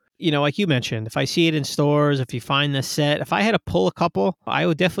 2. You know, like you mentioned, if I see it in stores, if you find the set, if I had to pull a couple, I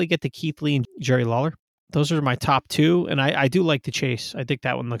would definitely get the Keith Lee and Jerry Lawler. Those are my top 2, and I do like the Chase. I think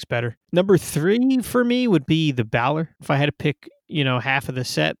that one looks better. Number 3 for me would be the Balor. If I had to pick, you know, half of the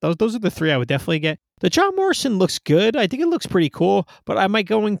set, those are the 3 I would definitely get. The John Morrison looks good. I think it looks pretty cool, but am I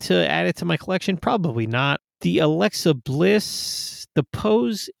going to add it to my collection? Probably not. The Alexa Bliss, the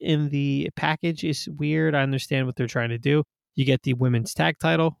pose in the package is weird. I understand what they're trying to do. You get the women's tag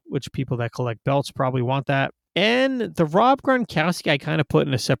title, which people that collect belts probably want that. And the Rob Gronkowski, I kind of put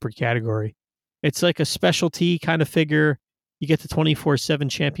in a separate category. It's like a specialty kind of figure. You get the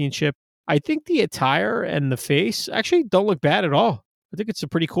 24/7 championship. I think the attire and the face actually don't look bad at all. I think it's a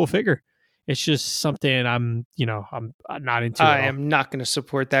pretty cool figure. It's just something I'm not into. I am not going to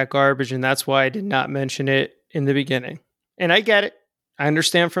support that garbage, and that's why I did not mention it in the beginning. And I get it. I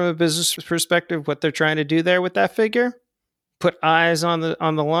understand from a business perspective what they're trying to do there with that figure. Put eyes on the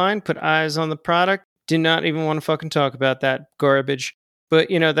line, put eyes on the product. Did not even want to fucking talk about that garbage. But,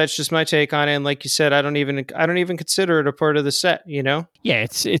 you know, that's just my take on it. And like you said, I don't even consider it a part of the set, you know? Yeah,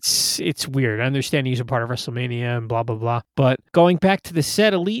 it's weird. I understand he's a part of WrestleMania and blah, blah, blah. But going back to the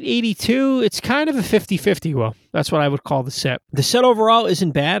set, Elite 82, it's kind of a 50-50. Well, that's what I would call the set. The set overall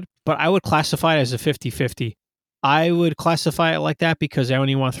isn't bad, but I would classify it as a 50-50. I would classify it like that because I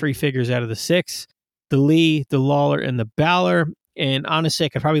only want 3 figures out of the 6. The Lee, the Lawler, and the Balor. And honestly, I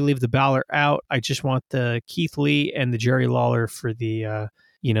could probably leave the Balor out. I just want the Keith Lee and the Jerry Lawler for the,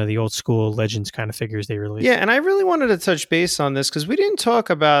 the old school Legends kind of figures they released. Yeah, and I really wanted to touch base on this because we didn't talk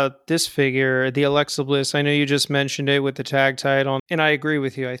about this figure, the Alexa Bliss. I know you just mentioned it with the tag title, and I agree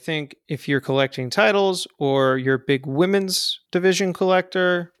with you. I think if you're collecting titles or you're a big women's division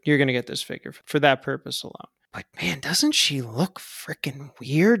collector, you're going to get this figure for that purpose alone. But man, doesn't she look freaking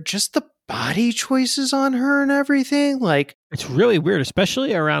weird? Just the body choices on her and everything. Like, it's really weird,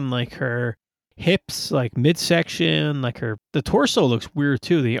 especially around like her hips, like midsection, like the torso looks weird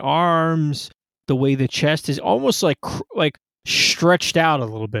too. The arms, the way the chest is almost like stretched out a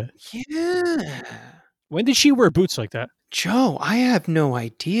little bit. Yeah. When did she wear boots like that? Joe, I have no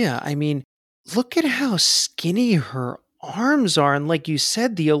idea. I mean, look at how skinny her arms are. And like you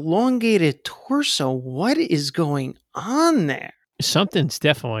said, the elongated torso. What is going on there? Something's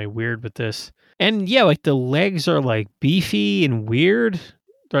definitely weird with this. And yeah, like the legs are like beefy and weird.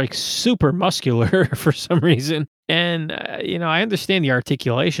 They're like super muscular for some reason. And, I understand the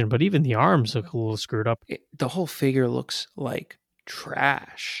articulation, but even the arms look a little screwed up. The whole figure looks like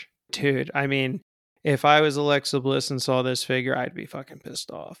trash. Dude, I mean, if I was Alexa Bliss and saw this figure, I'd be fucking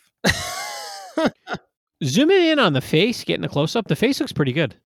pissed off. Zooming in on the face, getting a close up, the face looks pretty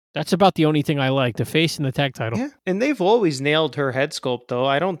good. That's about the only thing I like, the face and the tag title. Yeah, and they've always nailed her head sculpt, though.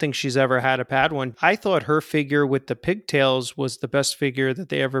 I don't think she's ever had a bad one. I thought her figure with the pigtails was the best figure that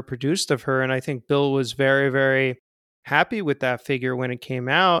they ever produced of her, and I think Bill was very, very happy with that figure when it came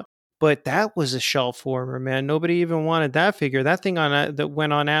out. But that was a shelf warmer, man. Nobody even wanted that figure. That thing that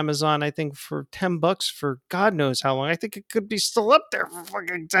went on Amazon, I think, for $10 for God knows how long. I think it could be still up there for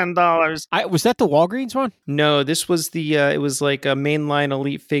fucking $10. Was that the Walgreens one? No, this was it was like a mainline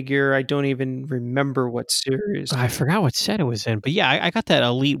elite figure. I don't even remember what series. I forgot what set it was in. But yeah, I got that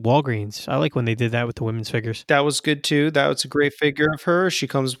elite Walgreens. I like when they did that with the women's figures. That was good too. That was a great figure of her. She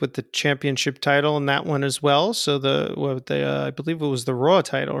comes with the championship title in that one as well. So I believe it was the Raw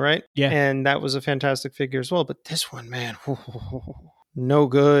title, right? Yeah. And that was a fantastic figure as well. But this one, man, no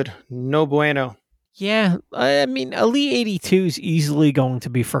good. No bueno. Yeah. I mean, Elite 82 is easily going to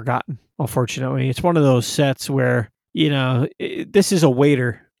be forgotten, unfortunately. It's one of those sets where, this is a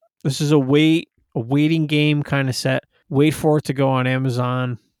waiter. This is a waiting game kind of set. Wait for it to go on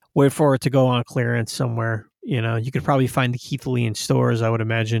Amazon. Wait for it to go on clearance somewhere. You could probably find the Keith Lee in stores, I would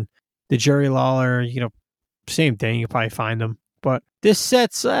imagine. The Jerry Lawler, same thing. You could probably find them. But this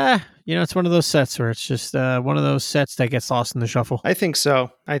set's, it's one of those sets where it's just one of those sets that gets lost in the shuffle. I think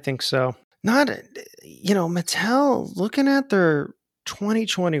so. Not, Mattel, looking at their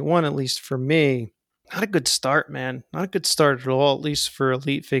 2021, at least for me, not a good start, man. Not a good start at all, at least for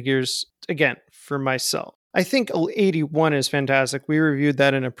elite figures. Again, for myself. I think 81 is fantastic. We reviewed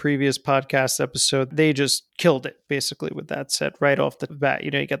that in a previous podcast episode. They just killed it, basically, with that set right off the bat.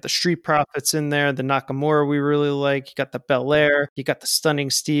 You got the Street Profits in there, the Nakamura we really like. You got the Belair. You got the Stunning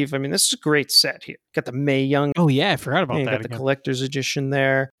Steve. I mean, this is a great set here. You got the Mae Young. Oh, yeah, I forgot about that. You got the collector's edition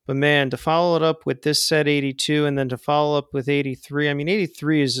there. But man, to follow it up with this set 82 and then to follow up with 83, I mean,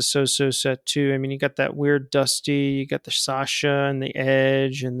 83 is a so-so set too. I mean, you got that weird Dusty, you got the Sasha and the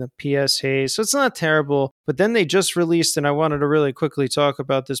Edge and the PS Hayes. So it's not terrible. But then they just released, and I wanted to really quickly talk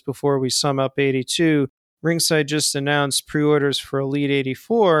about this before we sum up 82. Ringside just announced pre-orders for Elite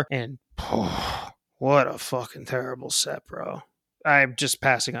 84, and what a fucking terrible set, bro. I'm just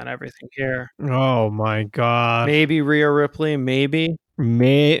passing on everything here. Oh my God. Maybe Rhea Ripley, maybe.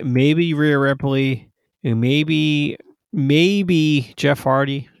 Maybe Rhea Ripley, maybe Jeff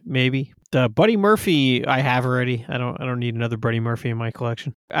Hardy, maybe. The Buddy Murphy I have already. I don't need another Buddy Murphy in my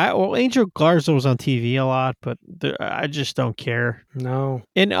collection. Angel Garza was on TV a lot, but I just don't care. No.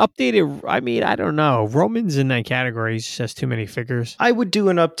 And updated, I mean, I don't know. Roman's in that category. He just has too many figures. I would do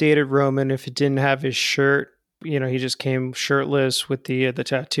an updated Roman if it didn't have his shirt. He just came shirtless with the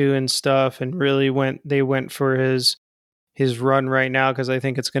tattoo and stuff, and really they went for his run right now because I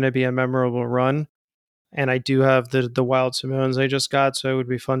think it's going to be a memorable run. And I do have the Wild Simones I just got, so it would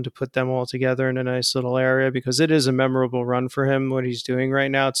be fun to put them all together in a nice little area because it is a memorable run for him, what he's doing right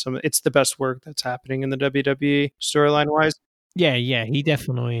now. It's the best work that's happening in the WWE storyline-wise. Yeah, he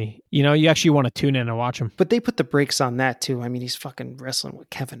definitely, you actually want to tune in and watch him. But they put the brakes on that too. I mean, he's fucking wrestling with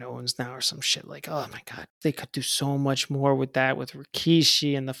Kevin Owens now or some shit. Like, oh my God, they could do so much more with that, with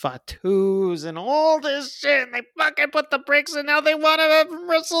Rikishi and the Fatus and all this shit. And they fucking put the brakes and now they want to have him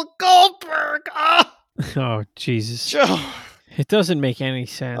wrestle Goldberg. Oh, Jesus. Joe. It doesn't make any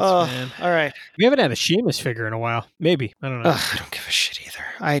sense, man. All right. We haven't had a Sheamus figure in a while. Maybe. I don't know. I don't give a shit either.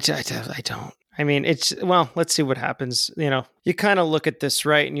 I don't. I mean, let's see what happens. You kind of look at this,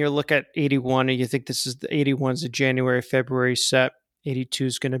 right? And you look at 81 and you think this is the 81's a January, February set. 82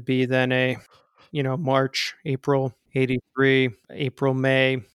 is going to be then a, March, April, 83, April,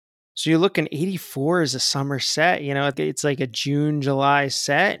 May. So you're looking 84 is a summer set, it's like a June, July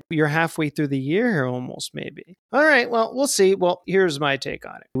set. You're halfway through the year here almost, maybe. All right, well, we'll see. Well, here's my take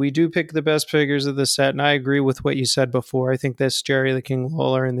on it. We do pick the best figures of the set, and I agree with what you said before. I think this Jerry the King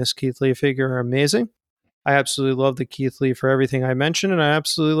Lawler and this Keith Lee figure are amazing. I absolutely love the Keith Lee for everything I mentioned, and I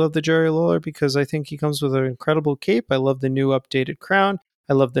absolutely love the Jerry Lawler because I think he comes with an incredible cape. I love the new updated crown.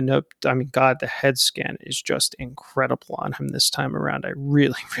 I love the head scan is just incredible on him this time around. I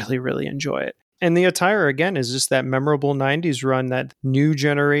really, really, really enjoy it. And the attire, again, is just that memorable 90s run, that new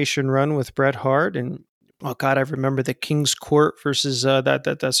generation run with Bret Hart. And Oh God, I remember the King's Court versus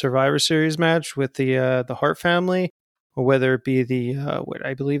that Survivor Series match with the Hart family, or whether it be the what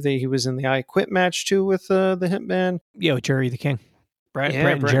I believe that he was in the I Quit match too with the Hitman. Yo, Jerry the King. Brett Yeah, and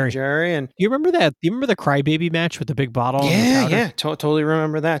Brett and Jerry. Jerry, and You remember that? You remember the Crybaby match with the big bottle? and the powder? yeah, totally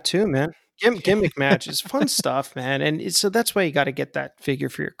remember that too, man. Gimmick matches, fun stuff, man. And so that's why you got to get that figure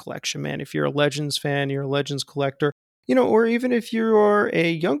for your collection, man. If you're a Legends fan, you're a Legends collector, or even if you are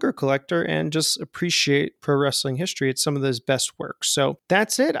a younger collector and just appreciate pro wrestling history, it's some of those best works. So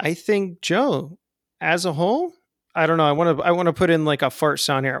that's it. I think, Joe, as a whole, I don't know. I want to put in like a fart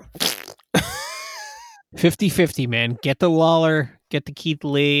sound here. 50-50, man. Get the Lawler, get the Keith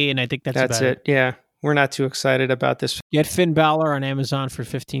Lee, and I think that's about it. Yeah. We're not too excited about this. Get Finn Balor on Amazon for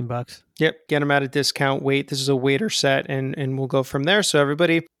 $15. Yep. Get them at a discount. This is a waiter set, and we'll go from there. So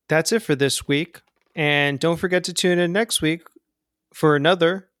everybody, that's it for this week. And don't forget to tune in next week for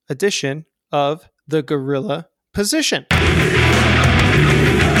another edition of the Gorilla Position.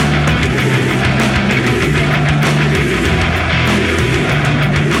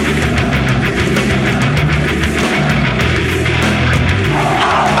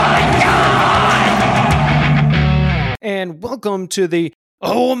 And welcome to the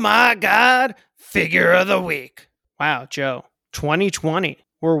Oh My God Figure of the Week. Wow, Joe, 2020.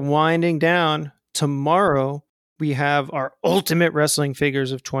 We're winding down. Tomorrow, we have our Ultimate Wrestling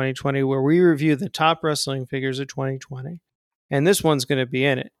Figures of 2020, where we review the top wrestling figures of 2020. And this one's going to be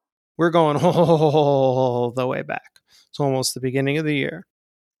in it. We're going all the way back. It's almost the beginning of the year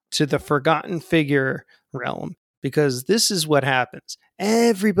to the forgotten figure realm, because this is what happens.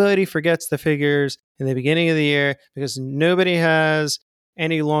 Everybody forgets the figures in the beginning of the year because nobody has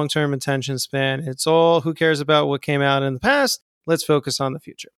any long-term attention span. It's all who cares about what came out in the past. Let's focus on the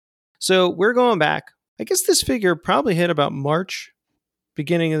future. So we're going back. I guess this figure probably hit about March,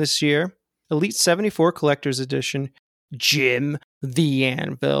 beginning of this year. Elite 74 Collector's Edition, Jim the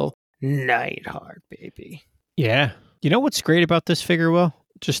Anvil Neidhart, baby. Yeah. You know what's great about this figure, Will?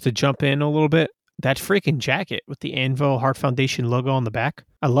 Just to jump in a little bit. That freaking jacket with the Anvil Heart Foundation logo on the back.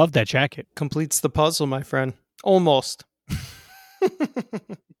 I love that jacket. Completes the puzzle, my friend. Almost.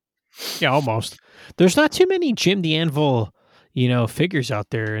 Yeah, almost. There's not too many Jim the Anvil, figures out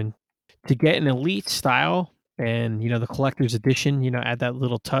there. And to get an elite style and, the collector's edition, add that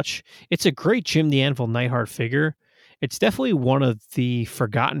little touch. It's a great Jim the Anvil Neidhart figure. It's definitely one of the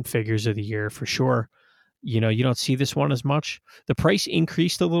forgotten figures of the year for sure. You don't see this one as much. The price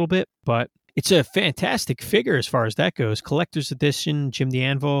increased a little bit, but it's a fantastic figure as far as that goes. Collector's edition, Jim the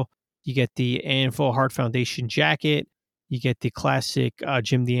Anvil. You get the Anvil Heart Foundation jacket. You get the classic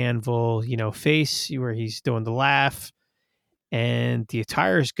Jim the Anvil, face where he's doing the laugh. And the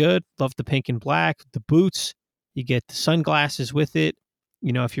attire is good. Love the pink and black. The boots. You get the sunglasses with it.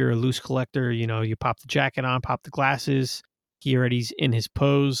 If you're a loose collector, you pop the jacket on, pop the glasses. He already's in his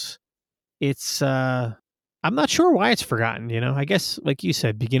pose. It's, I'm not sure why it's forgotten, I guess, like you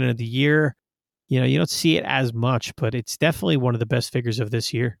said, beginning of the year, you don't see it as much, but it's definitely one of the best figures of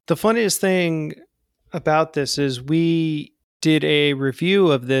this year. The funniest thing about this is we did a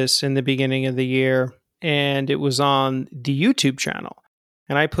review of this in the beginning of the year, and it was on the YouTube channel.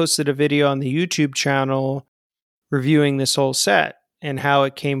 And I posted a video on the YouTube channel reviewing this whole set and how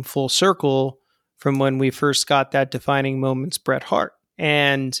it came full circle from when we first got that Defining Moments Bret Hart.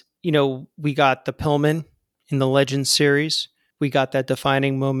 And, we got the Pillman in the Legends series. We got that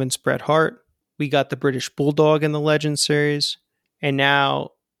Defining Moments Bret Hart. We got the British Bulldog in the Legends series. And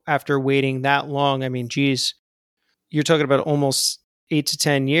now, after waiting that long, you're talking about almost 8 to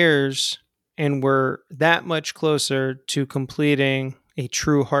 10 years, and we're that much closer to completing a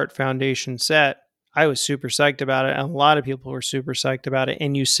true Hart Foundation set. I was super psyched about it, and a lot of people were super psyched about it,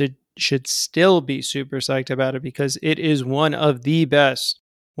 and you should still be super psyched about it because it is one of the best,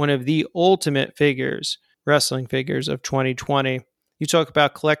 one of the ultimate figures, wrestling figures of 2020. You talk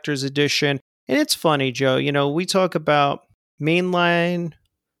about collector's edition, and it's funny, Joe. We talk about mainline,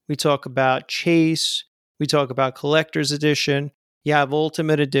 we talk about chase, we talk about collector's edition. You have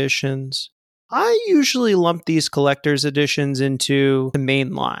ultimate editions. I usually lump these collector's editions into the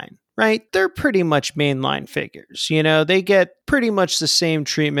mainline, right? They're pretty much mainline figures. They get pretty much the same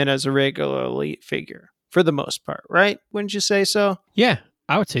treatment as a regular elite figure for the most part, right? Wouldn't you say so? Yeah,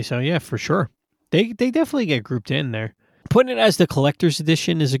 I would say so. Yeah, for sure. They definitely get grouped in there. Putting it as the collector's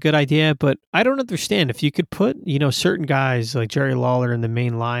edition is a good idea, but I don't understand. If you could put, certain guys like Jerry Lawler in the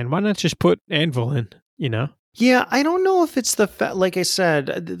main line, why not just put Anvil in, Yeah, I don't know if it's like I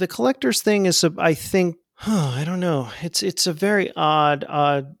said, the collector's thing is, I think, I don't know. It's a very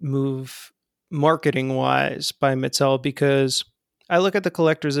odd move marketing-wise by Mattel because I look at the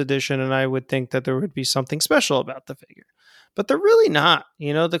collector's edition and I would think that there would be something special about the figure. But they're really not.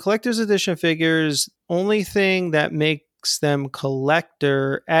 You know, the collector's edition figures, only thing that makes them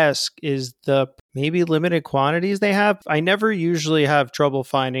collector-esque is the maybe limited quantities they have. I never usually have trouble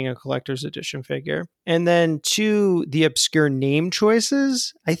finding a collector's edition figure. And then 2, the obscure name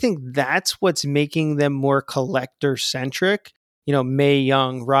choices. I think that's what's making them more collector-centric. You know, Mae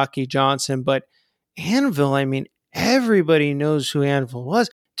Young, Rocky Johnson, but Anvil, I mean, everybody knows who Anvil was.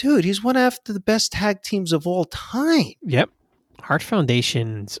 Dude, he's one of the best tag teams of all time. Yep. Heart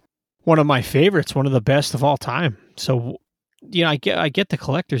Foundation's one of my favorites, one of the best of all time. So, you know, I get the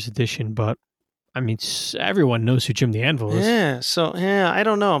collector's edition, but I mean, everyone knows who Jim the Anvil is. Yeah, I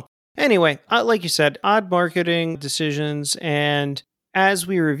don't know. Anyway, like you said, odd marketing decisions. And as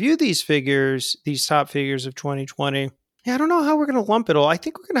we review these figures, these top figures of 2020, I don't know how we're going to lump it all. I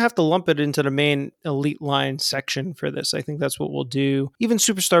think we're going to have to lump it into the main elite line section for this. I think that's what we'll do. Even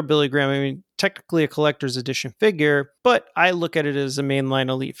Superstar Billy Graham, I mean, technically a collector's edition figure, but I look at it as a mainline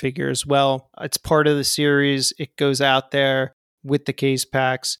elite figure as well. It's part of the series. It goes out there with the case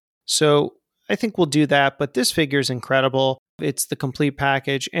packs. So I think we'll do that, but this figure is incredible. It's the complete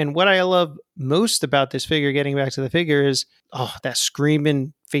package. And what I love most about this figure, getting back to the figure, is that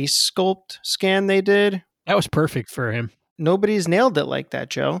screaming face sculpt scan they did. That was perfect for him. Nobody's nailed it like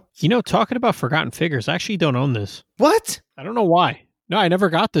that, Joe. You know, talking about forgotten figures, I actually don't own this. What? I don't know why. No, I never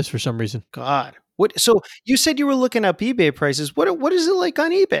got this for some reason. God. What? So you said you were looking up eBay prices. What is it like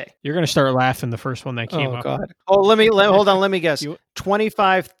on eBay? You're going to start laughing the first one that came up. Oh, God. Oh, hold on. Let me guess.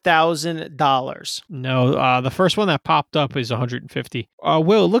 $25,000. No, the first one that popped up is $150.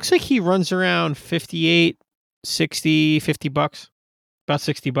 Will, it looks like he runs around 58, 60, $50. About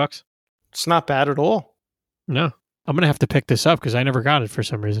 $60. It's not bad at all. No. I'm going to have to pick this up because I never got it for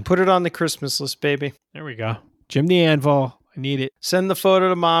some reason. Put it on the Christmas list, baby. There we go. Jim the Anvil. I need it. Send the photo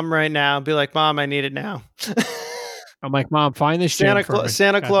to Mom right now. Be like, Mom, I need it now. I'm like, Mom, find this Santa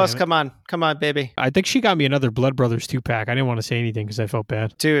Jim Claus, come on, baby. I think she got me another Blood Brothers 2-pack. I didn't want to say anything because I felt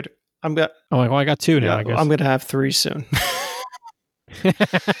bad. Dude, I'm like, well, I got 2 now, I guess. I'm going to have 3 soon.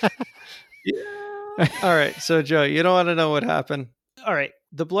 All right. So, Joe, you don't want to know what happened. All right.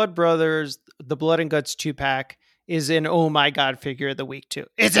 The Blood Brothers, the Blood and Guts 2-pack is an oh my God figure of the week, too.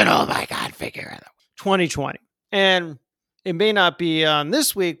 It's an oh my God figure of the week. 2020. And it may not be on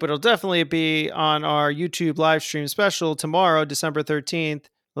this week, but it'll definitely be on our YouTube live stream special tomorrow, December 13th,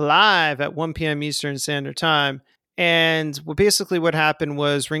 live at 1 p.m. Eastern Standard Time. And basically what happened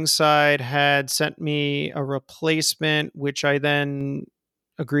was Ringside had sent me a replacement, which I then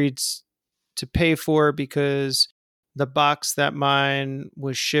agreed to pay for because the box that mine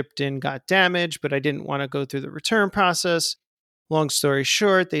was shipped in got damaged, but I didn't want to go through the return process. Long story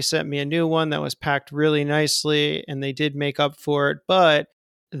short, they sent me a new one that was packed really nicely, and they did make up for it. But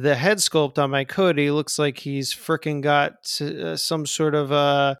the head sculpt on my Cody looks like he's freaking got some sort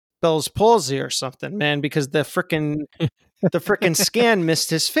of Bell's palsy or something, man, because the freaking scan missed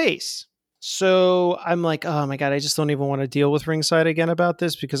his face. So I'm like, oh my God, I just don't even want to deal with Ringside again about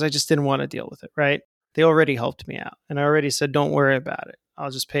this because I just didn't want to deal with it, right? They already helped me out, and I already said, don't worry about it.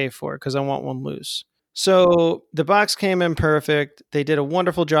 I'll just pay for it because I want one loose. So the box came in perfect. They did a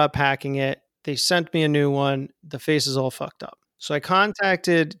wonderful job packing it. They sent me a new one. The face is all fucked up. So I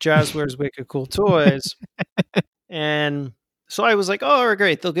contacted Jazzware's Wicked Cool Toys. And so I was like, oh,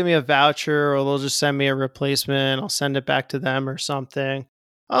 great. They'll give me a voucher or they'll just send me a replacement. I'll send it back to them or something.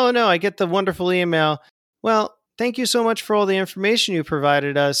 Oh, no, I get the wonderful email. Well, thank you so much for all the information you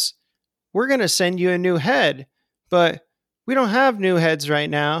provided us. We're going to send you a new head, but we don't have new heads right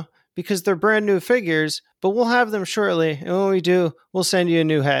now because they're brand new figures, but we'll have them shortly. And when we do, we'll send you a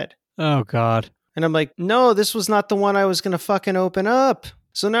new head. Oh, God. And I'm like, no, this was not the one I was going to fucking open up.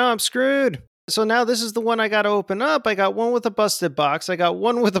 So now I'm screwed. So now this is the one I got to open up. I got one with a busted box. I got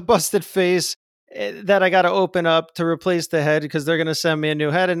one with a busted face that I got to open up to replace the head because they're going to send me a new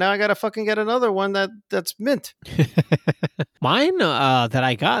head. And now I got to fucking get another one that's mint. Mine that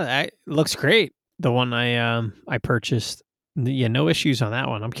I got looks great. The one I purchased. Yeah, no issues on that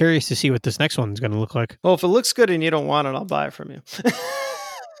one. I'm curious to see what this next one's going to look like. Well, if it looks good and you don't want it, I'll buy it from you.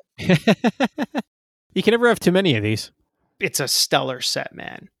 You can never have too many of these. It's a stellar set,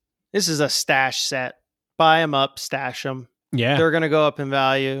 man. This is a stash set. Buy them up, stash them. Yeah. They're going to go up in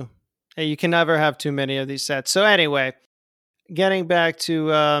value. Hey, you can never have too many of these sets. So anyway, getting back to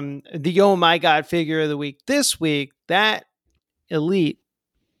the oh my God figure of the week. This week, that Elite,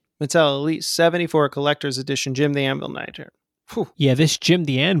 Mattel Elite 74 Collector's Edition Jim the Anvil Nighthawk. Yeah, this Jim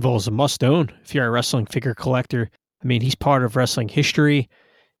the Anvil is a must-own if you're a wrestling figure collector. I mean, he's part of wrestling history.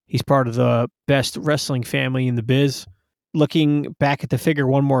 He's part of the best wrestling family in the biz. looking back at the figure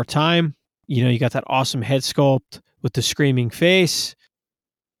one more time, you got that awesome head sculpt with the screaming face,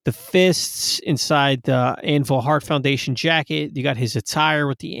 the fists inside the Anvil Heart Foundation jacket. You got his attire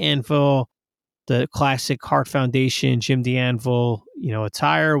with the anvil, the classic Heart Foundation Jim the Anvil,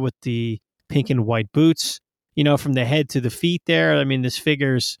 attire with the pink and white boots. From the head to the feet there. I mean, this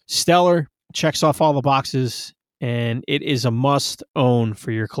figure's stellar, checks off all the boxes, and it is a must own for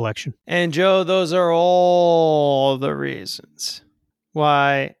your collection. And Joe, those are all the reasons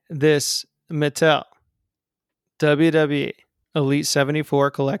why this Mattel WWE Elite 74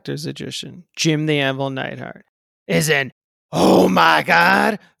 Collector's Edition Jim the Anvil Neidhart is an oh my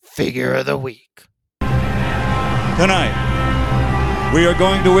god figure of the week. Tonight, we are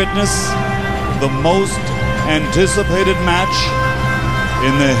going to witness the most anticipated match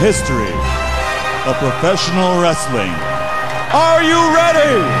in the history of professional wrestling. Are you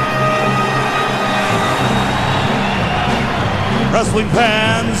ready? Wrestling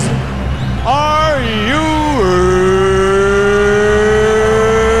fans, are you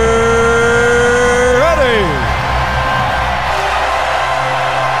ready?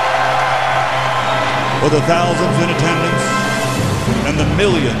 For the thousands in attendance and the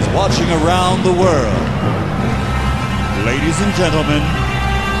millions watching around the world, ladies and gentlemen,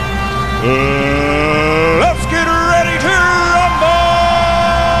 let's get ready to rumble!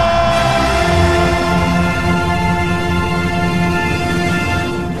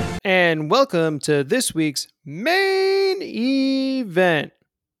 And welcome to this week's main event.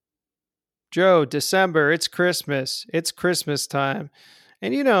 Joe, December, it's Christmas. It's Christmas time.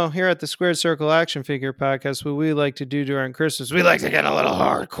 And here at the Squared Circle Action Figure Podcast, what we like to do during Christmas, we like to get a little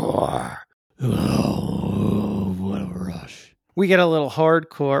hardcore. Oh, what a rush. We get a little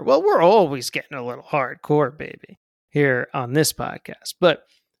hardcore. Well, we're always getting a little hardcore, baby, here on this podcast. But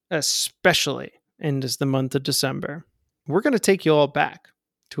especially in the month of December, we're going to take you all back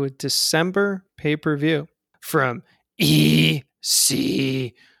to a December pay-per-view from ECW.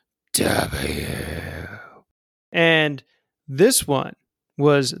 And this one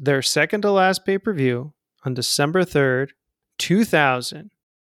was their second to last pay-per-view on December 3rd, 2000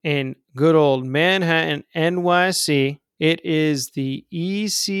 in good old Manhattan, NYC. It is the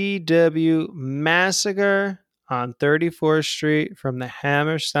ECW Massacre on 34th Street from the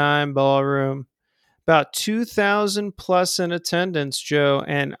Hammerstein Ballroom. About 2,000 plus in attendance, Joe,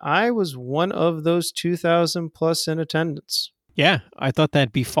 and I was one of those 2,000 plus in attendance. Yeah, I thought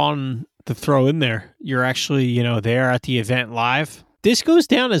that'd be fun to throw in there. You're actually, there at the event live. This goes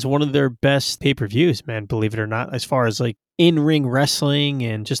down as one of their best pay-per-views, man, believe it or not, as far as like in-ring wrestling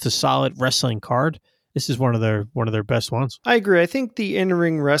and just a solid wrestling card. This is one of their best ones. I agree. I think the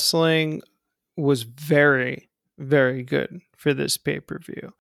in-ring wrestling was very, very good for this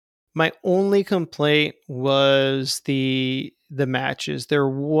pay-per-view. My only complaint was the matches. There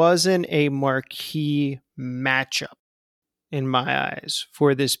wasn't a marquee matchup in my eyes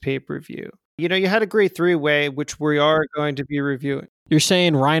for this pay-per-view. You had a great three-way, which we are going to be reviewing. You're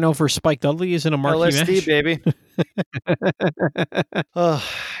saying Rhino versus Spike Dudley isn't a marquee LSD, match? baby. Oh,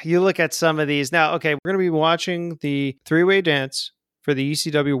 you look at some of these. Now, okay, we're going to be watching the three-way dance for the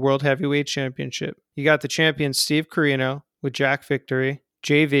ECW World Heavyweight Championship. You got the champion Steve Corino with Jack Victory,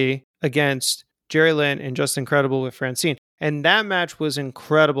 JV, against Jerry Lynn and Just Incredible with Francine. And that match was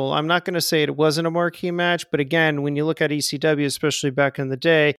incredible. I'm not going to say it wasn't a marquee match, but again, when you look at ECW, especially back in the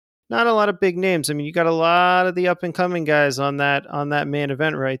day, not a lot of big names. I mean, you got a lot of the up-and-coming guys on that main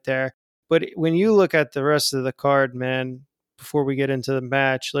event right there. But when you look at the rest of the card, man, before we get into the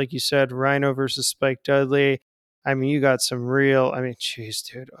match, like you said, Rhino versus Spike Dudley, I mean, you got some real, jeez,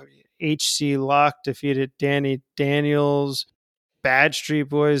 dude. HC Lock defeated Danny Daniels. Bad Street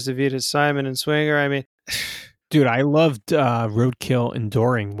Boys defeated Simon and Swinger. Dude, I loved Roadkill and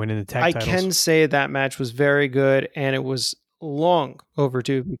Doring winning the tag titles. I can say that match was very good, and it was long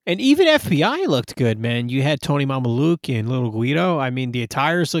overdue. And even FBI looked good, man. You had Tony Mamaluke and Little Guido. The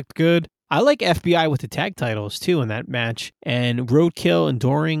attires looked good. I like FBI with the tag titles, too, in that match. And Roadkill and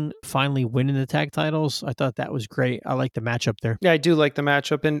Doring finally winning the tag titles. I thought that was great. I like the matchup there. Yeah, I do like the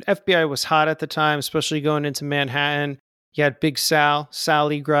matchup. And FBI was hot at the time, especially going into Manhattan. You had Big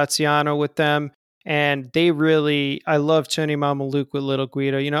Sally Graziano with them. And I love Tony Mamaluke with Little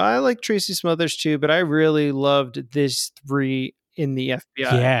Guido. I like Tracy Smothers too, but I really loved these three in the FBI.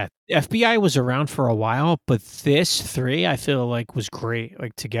 Yeah, FBI was around for a while, but this three I feel like was great,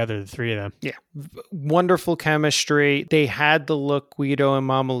 like together, the three of them. Yeah, wonderful chemistry. They had the look, Guido and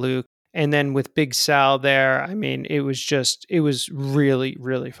Mamaluke. And then with Big Sal there, it was really,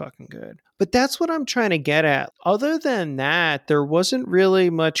 really fucking good. But that's what I'm trying to get at. Other than that, there wasn't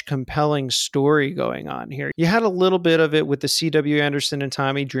really much compelling story going on here. You had a little bit of it with the C.W. Anderson and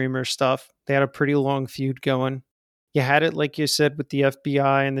Tommy Dreamer stuff. They had a pretty long feud going. You had it, like you said, with the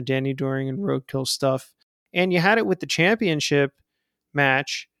FBI and the Danny Doring and Roadkill stuff. And you had it with the championship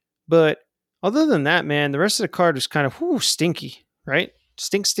match. But other than that, man, the rest of the card was kind of stinky, right?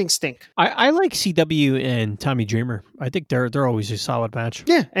 Stink, stink, stink. I like CW and Tommy Dreamer. I think they're always a solid match.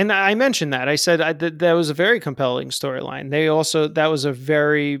 Yeah, and I mentioned that. I said that was a very compelling storyline. That was a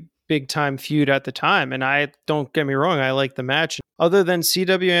very big time feud at the time. And don't get me wrong, I like the match. Other than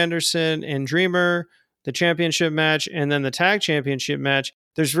CW Anderson and Dreamer, the championship match, and then the tag championship match,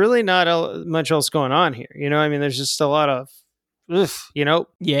 there's really not much else going on here. You know, I mean, there's just a lot of,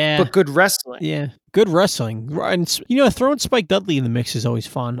 yeah, but good wrestling. Yeah, good wrestling. And, throwing Spike Dudley in the mix is always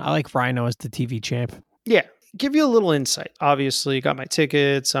fun. I like Rhino as the TV champ. Yeah, give you a little insight. Obviously, got my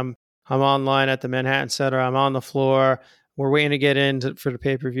tickets. I'm online at the Manhattan Center. I'm on the floor. We're waiting to get in for the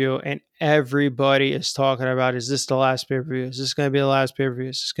pay-per-view, and everybody is talking about, is this the last pay-per-view? Is this going to be the last pay-per-view?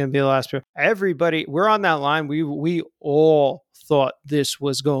 Is this going to be the last pay-per-view? Everybody, we're on that line. We all thought this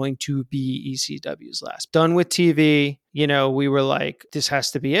was going to be ECW's last. Done with TV. We were like, this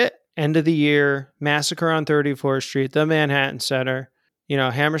has to be it. End of the year, Massacre on 34th Street, the Manhattan Center,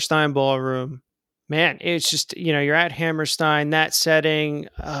 Hammerstein Ballroom. Man, it's just, you're at Hammerstein, that setting.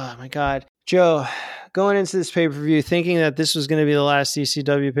 Oh, my God. Joe, going into this pay-per-view, thinking that this was going to be the last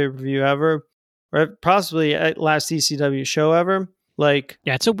ECW pay-per-view ever, or possibly last ECW show ever. Yeah,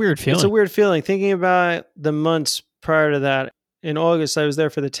 it's a weird feeling. It's a weird feeling. Thinking about the months prior to that, in August, I was there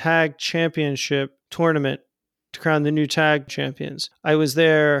for the tag championship tournament to crown the new tag champions. I was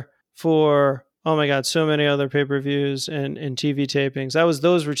there for, oh my God, so many other pay-per-views and TV tapings.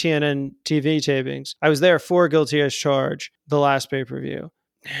 Those were TNN TV tapings. I was there for Guilty as Charged, the last pay-per-view.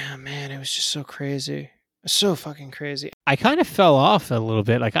 Yeah, man, it was just so crazy. So fucking crazy. I kind of fell off a little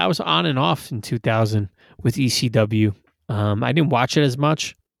bit. I was on and off in 2000 with ECW. I didn't watch it as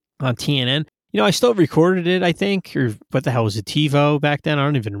much on TNN. I still recorded it, I think, or what the hell was it, TiVo back then? I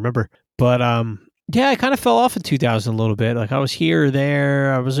don't even remember. But yeah, I kind of fell off in 2000 a little bit. I was here or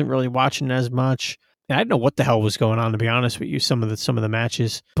there. I wasn't really watching as much. And I didn't know what the hell was going on, to be honest with you, some of the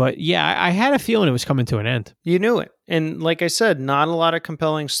matches. But yeah, I had a feeling it was coming to an end. You knew it. And like I said, not a lot of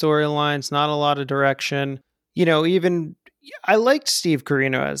compelling storylines, not a lot of direction. Even I liked Steve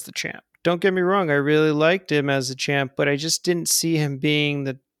Corino as the champ. Don't get me wrong, I really liked him as a champ, but I just didn't see him being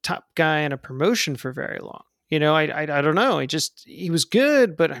the top guy in a promotion for very long. I don't know. He was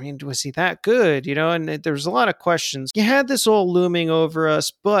good, but I mean, was he that good? And there was a lot of questions. You had this all looming over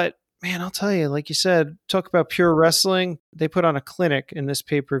us, but man, I'll tell you, like you said, talk about pure wrestling. They put on a clinic in this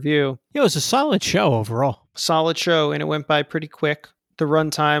pay-per-view. Yeah, it was a solid show overall. Solid show, and it went by pretty quick. The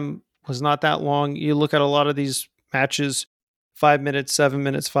runtime was not that long. You look at a lot of these matches, 5 minutes, 7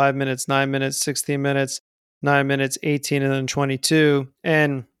 minutes, 5 minutes, 9 minutes, 16 minutes, 9 minutes, 18, and then 22.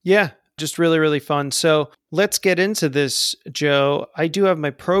 And yeah, just really, really fun. So let's get into this, Joe. I do have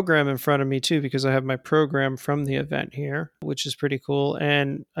my program in front of me too, because I have my program from the event here, which is pretty cool.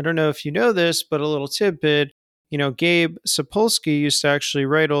 And I don't know if you know this, but a little tidbit, Gabe Sapolsky used to actually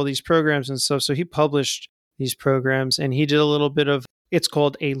write all these programs and stuff. So he published these programs and he did a little bit of, it's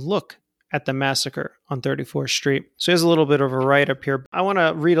called A Look at the Massacre on 34th Street. So he has a little bit of a write-up here. I want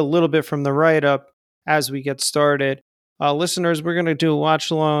to read a little bit from the write-up as we get started. Listeners, we're going to do a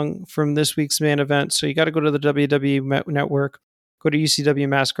watch along from this week's main event. So you got to go to the WWE Network, go to ECW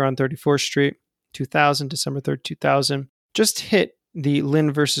Massacre on 34th Street, 2000, December 3rd, 2000. Just hit the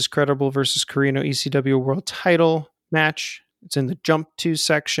Lynn versus Credible versus Corino ECW World Title match. It's in the Jump To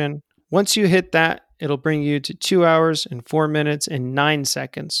section. Once you hit that, it'll bring you to 2 hours and 4 minutes and 9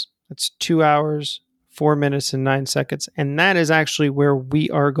 seconds. That's 2 hours, 4 minutes and 9 seconds. And that is actually where we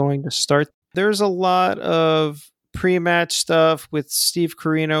are going to start. There's a lot of pre-match stuff with Steve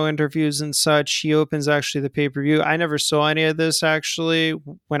Corino interviews and such. He opens actually the pay-per-view. I never saw any of this actually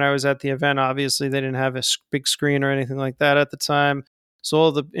when I was at the event. Obviously, they didn't have a big screen or anything like that at the time. So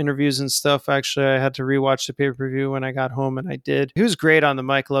all the interviews and stuff, actually, I had to rewatch the pay-per-view when I got home, and I did. He was great on the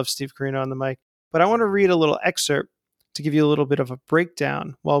mic. Love Steve Corino on the mic. But I want to read a little excerpt to give you a little bit of a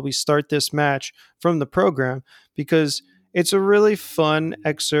breakdown while we start this match from the program, because it's a really fun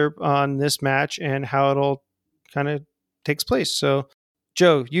excerpt on this match and how it all kind of takes place. So,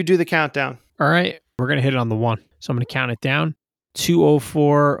 Joe, you do the countdown. All right. We're going to hit it on the 1. So I'm going to count it down.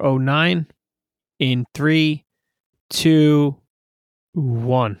 2:04:09 in 3, 2,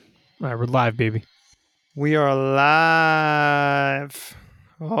 1. All right. We're live, baby. We are live.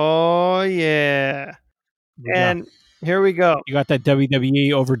 Oh, yeah. And here we go. You got that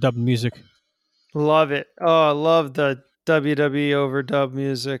WWE overdub music. Love it. Oh, I love the WWE overdub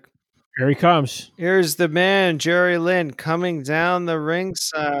music. Here he comes. Here's the man, Jerry Lynn, coming down the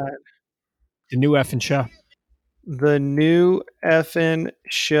ringside. The new effing show. The new effing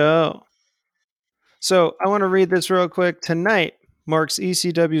show. So I want to read this real quick. Tonight marks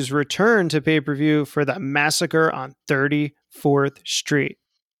ECW's return to pay-per-view for the Massacre on 34th Street.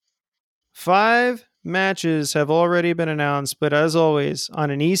 5 matches have already been announced, but as always,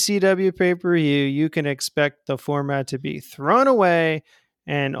 on an ECW pay-per-view, you can expect the format to be thrown away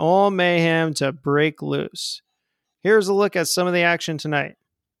and all mayhem to break loose. Here's a look at some of the action tonight.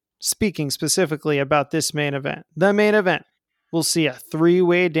 Speaking specifically about this main event, the main event, we'll see a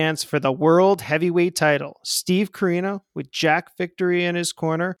 3-way dance for the World Heavyweight title. Steve Corino, with Jack Victory in his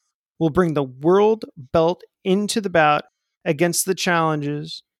corner, will bring the world belt into the bout against the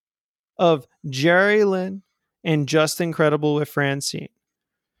challenges of Jerry Lynn and Just Incredible with Francine.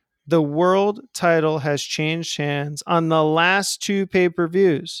 The world title has changed hands on the last 2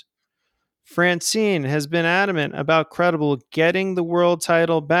 pay-per-views. Francine has been adamant about Credible getting the world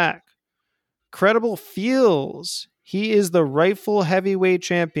title back. Credible feels he is the rightful heavyweight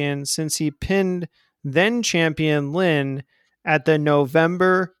champion since he pinned then champion Lynn at the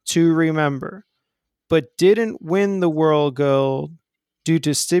November to Remember, but didn't win the world gold due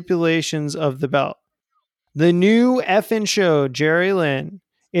to stipulations of the belt. The new effing show, Jerry Lynn,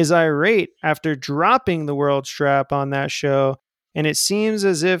 is irate after dropping the world strap on that show, and it seems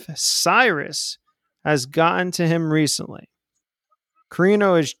as if Cyrus has gotten to him recently.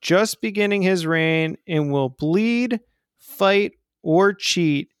 Corino is just beginning his reign and will bleed, fight, or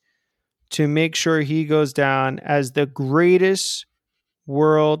cheat to make sure he goes down as the greatest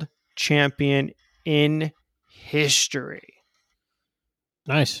world champion in history.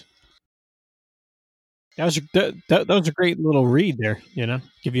 Nice. That was a great little read there, you know?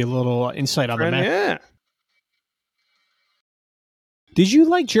 Give you a little insight on the match. Yeah. Did you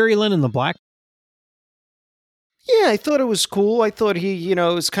like Jerry Lynn in the black? Yeah, I thought it was cool. I thought he, it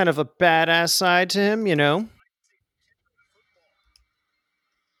was kind of a badass side to him,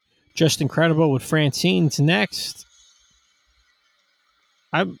 Just Incredible with Francine's next.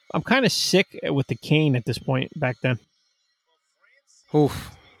 I'm kind of sick with the cane at this point back then.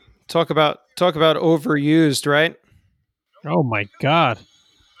 Oof. Talk about overused, right? Oh my God.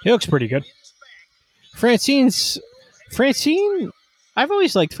 He looks pretty good. Francine, I've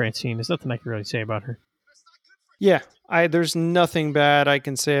always liked Francine. There's nothing I can really say about her. Yeah, there's nothing bad I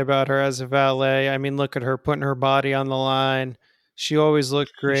can say about her as a valet. I mean, look at her putting her body on the line. She always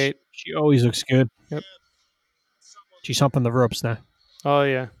looked great. She always looks good. Yep. She's humping the ropes now. Oh,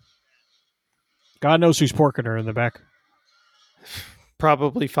 yeah. God knows who's porking her in the back.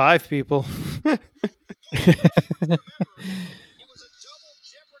 Probably 5 people.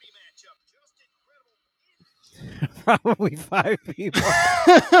 Probably 5 people.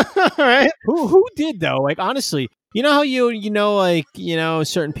 Right? Who did though? Like honestly, you know how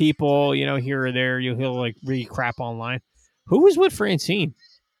certain people, here or there, he'll like read crap online. Who was with Francine?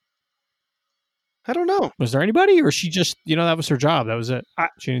 I don't know. Was there anybody, or she just, that was her job? That was it.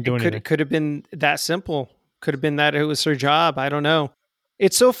 She didn't do anything. Could have been that simple. Could have been that it was her job. I don't know.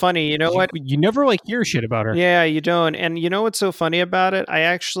 It's so funny. You know what? You never hear shit about her. Yeah, you don't. And you know what's so funny about it? I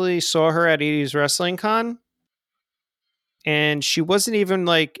actually saw her at 80s Wrestling Con, and she wasn't even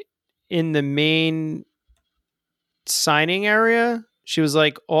like in the main signing area. She was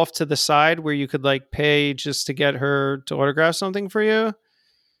like off to the side where you could like pay just to get her to autograph something for you.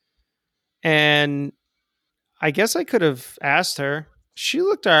 And I guess I could have asked her. She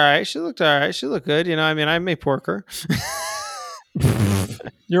looked all right. She looked good. I may pork her.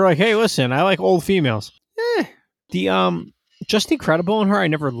 You're like, hey, listen, I like old females. The Just Incredible in her, I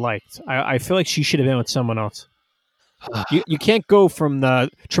never liked. I feel like she should have been with someone else. You can't go from the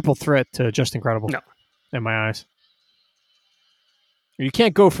triple threat to Just Incredible. No. In my eyes. You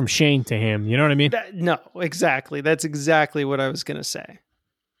can't go from Shane to him. You know what I mean? No, exactly. That's exactly what I was going to say.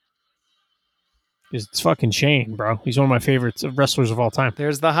 It's fucking Shane, bro. He's one of my favorites wrestlers of all time.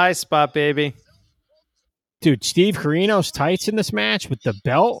 There's the high spot, baby. Dude, Steve Corino's tights in this match with the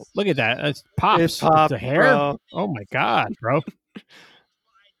belt. Look at that. It pops. It popped, with the hair. bro. Oh my God, bro.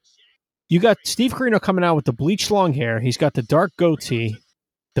 You got Steve Corino coming out with the bleached long hair. He's got the dark goatee,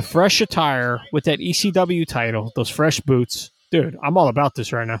 the fresh attire with that ECW title, those fresh boots. Dude, I'm all about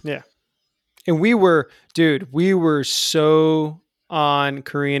this right now. Yeah. And we were so on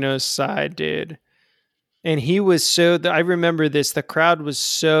Corino's side, dude. And he was I remember this, the crowd was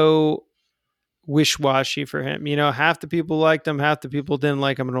so wish-washy for him. Half the people liked him, half the people didn't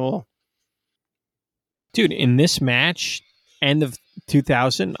like him at all. Dude, in this match, end of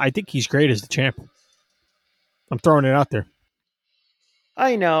 2000. I think he's great as the champ. I'm throwing it out there.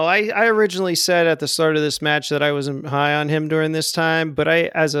 I know. I originally said at the start of this match that I wasn't high on him during this time, but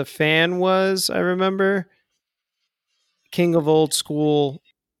I, as a fan, was. I remember King of Old School.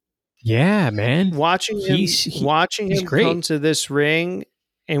 Yeah, man. Watching him great. come to this ring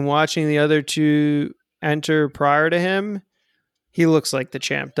and watching the other two enter prior to him, he looks like the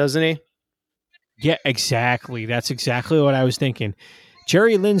champ, doesn't he? Yeah, exactly. That's exactly what I was thinking.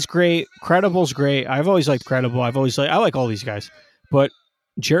 Jerry Lynn's great. Credible's great. I've always liked Credible. I like all these guys. But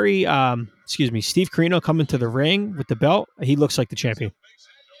Steve Carino coming to the ring with the belt, he looks like the champion.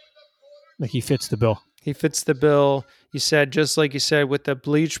 Like he fits the bill. He fits the bill. You said, just like you said, with the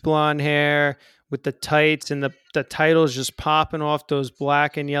bleach blonde hair, with the tights, and the titles just popping off those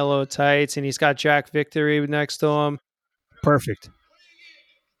black and yellow tights, and he's got Jack Victory next to him. Perfect.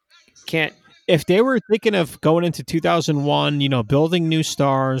 If they were thinking of going into 2001, building new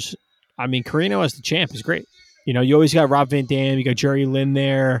stars, I mean, Carino as the champ is great. You always got Rob Van Dam, you got Jerry Lynn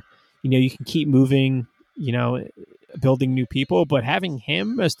there. You can keep moving, building new people, but having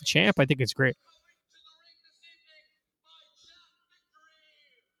him as the champ, I think it's great.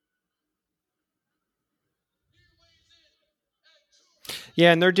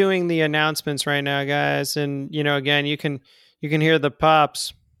 Yeah, and they're doing the announcements right now, guys. And again, you can hear the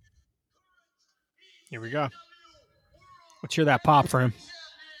pops. Here we go. Let's hear that pop for him.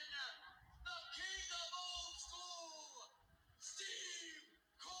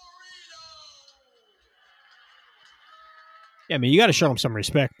 Yeah, I mean, you got to show him some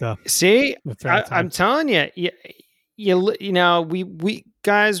respect, though. See, I'm telling you, we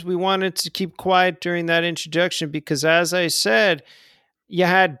guys, we wanted to keep quiet during that introduction because, as I said, you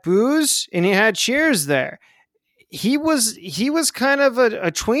had boos and you had cheers there. He was kind of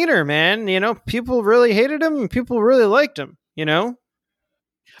a tweener, man. People really hated him and people really liked him.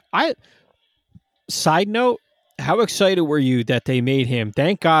 Side note, how excited were you that they made him?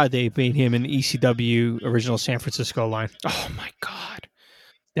 Thank God they made him in the ECW original San Francisco line. Oh my God.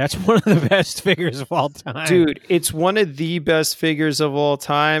 That's one of the best figures of all time. Dude, it's one of the best figures of all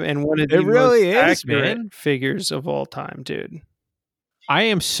time and one of the most accurate figures of all time, dude. I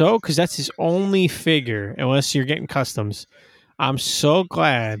am because that's his only figure, unless you're getting customs. I'm so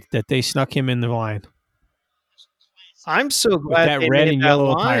glad that they snuck him in the line. I'm so glad that red and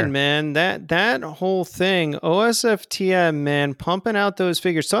yellow attire, man. That whole thing, OSFTM, man, pumping out those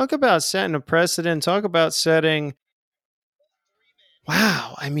figures. Talk about setting a precedent. Talk about setting.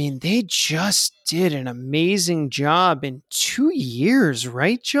 Wow, I mean, they just did an amazing job in 2 years,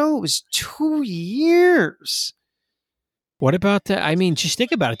 right, Joe? It was 2 years. What about that? I mean, just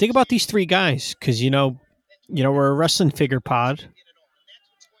think about it. Think about these three guys, because we're a wrestling figure pod.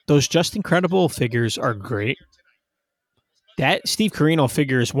 Those Just Incredible figures are great. That Steve Carino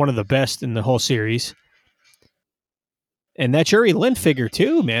figure is one of the best in the whole series. And that Jerry Lynn figure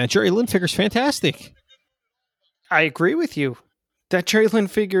too, man. Jerry Lynn figure's fantastic. I agree with you. That Jerry Lynn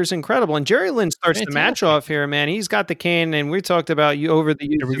figure is incredible. And Jerry Lynn starts the match off here, man. He's got the cane, and we talked about you over the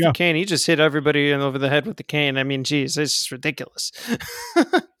use of the cane. He just hit everybody over the head with the cane. I mean, geez, it's just ridiculous.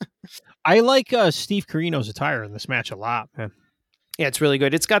 I like Steve Carino's attire in this match a lot, man. Yeah, it's really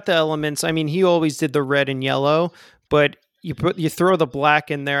good. It's got the elements. I mean, he always did the red and yellow, but you throw the black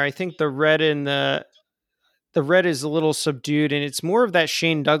in there. I think the red and the red is a little subdued, and it's more of that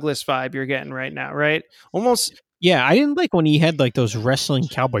Shane Douglas vibe you're getting right now, right? Almost. Yeah, I didn't like when he had like those wrestling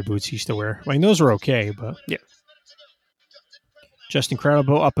cowboy boots he used to wear. I mean, those were okay, but yeah. Just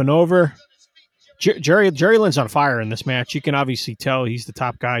Incredible up and over. Jerry Lynn's on fire in this match. You can obviously tell he's the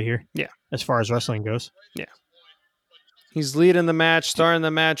top guy here. Yeah, as far as wrestling goes. Yeah, he's leading the match, starting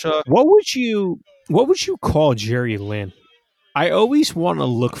the match up. What would you call Jerry Lynn? I always want to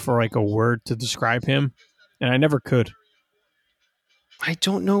look for like a word to describe him, and I never could. I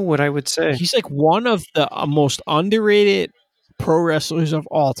don't know what I would say. He's like one of the most underrated pro wrestlers of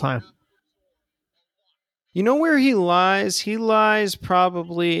all time. You know where he lies? He lies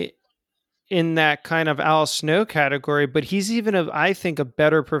probably in that kind of Al Snow category, but he's even, I think, a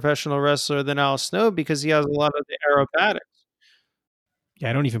better professional wrestler than Al Snow because he has a lot of the aerobatics.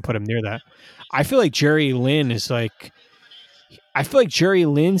 Yeah, I don't even put him near that. I feel like Jerry Lynn is like... I feel like Jerry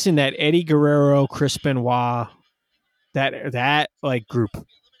Lynn's in that Eddie Guerrero, Chris Benoit, that like group.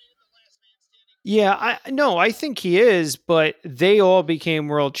 Yeah, I think he is, but they all became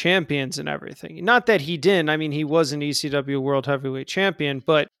world champions and everything. Not that he didn't. I mean, he was an ECW World Heavyweight Champion,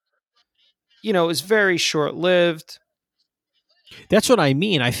 but it was very short-lived. That's what I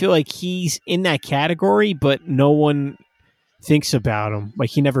mean. I feel like he's in that category, but no one thinks about him. Like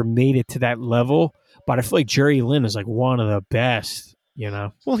he never made it to that level. but I feel like Jerry Lynn is like one of the best.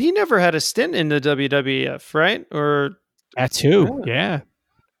 Well, he never had a stint in the WWF, right? Or that too. Yeah.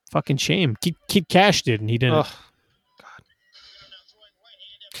 Fucking shame. Kid Cash did, and he didn't. Oh, God.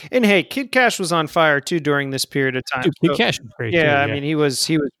 And hey, Kid Cash was on fire too during this period of time. Dude, Kid Cash was great. Yeah, too, I mean, he was.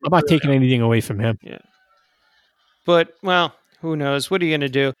 I'm not taking anything away from him. Yeah. But well, who knows? What are you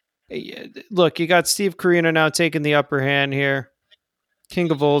going to do? Look, you got Steve Corino now taking the upper hand here. King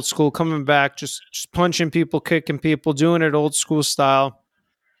of old school, coming back, just punching people, kicking people, doing it old school style.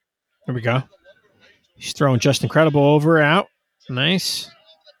 Here we go. He's throwing Just Incredible over, out. Nice.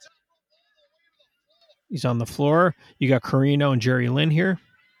 He's on the floor. You got Corino and Jerry Lynn here.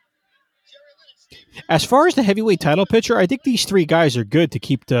 As far as the heavyweight title picture, I think these three guys are good to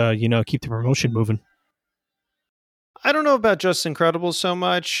keep the promotion moving. I don't know about Just Incredible so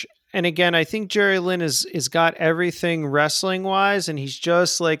much. And again, I think Jerry Lynn is got everything wrestling wise, and he's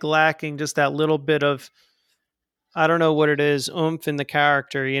just like lacking just that little bit of, I don't know what it is, oomph in the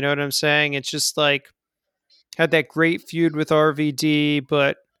character. You know what I'm saying? It's just like had that great feud with RVD,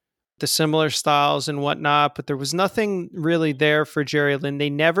 but the similar styles and whatnot. But there was nothing really there for Jerry Lynn. They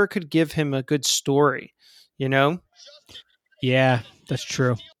never could give him a good story, you know? Yeah, that's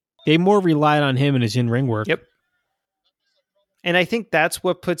true. They more relied on him and his in-ring work. Yep. And I think that's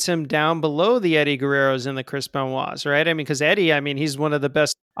what puts him down below the Eddie Guerreros and the Chris Benoits, right? I mean, because Eddie, he's one of the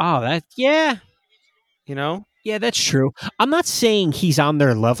best. Oh, yeah. You know? Yeah, that's true. I'm not saying he's on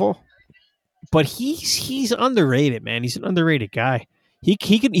their level, but he's underrated, man. He's an underrated guy. He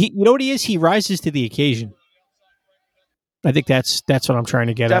you know what he is? He rises to the occasion. I think that's what I'm trying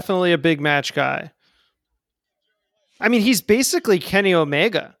to get Definitely a big match guy. I mean, he's basically Kenny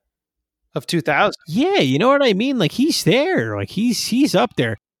Omega of 2000. Yeah, you know what I mean? Like he's there. Like he's up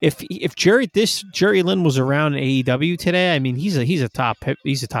there. If Jerry Lynn was around in AEW today, I mean he's a top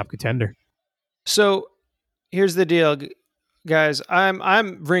contender. So here's the deal, guys.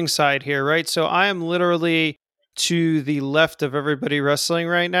 I'm ringside here, right? So I am literally to the left of everybody wrestling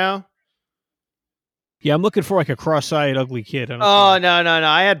right now. Yeah, I'm looking for like a cross-eyed ugly kid. No.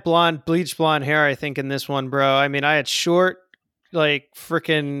 I had bleach blonde hair, I think, in this one, bro. I mean, I had short, like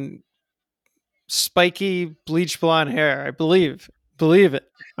freaking spiky bleach blonde hair. I believe it.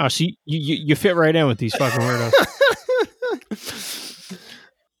 Oh, so you fit right in with these fucking weirdos.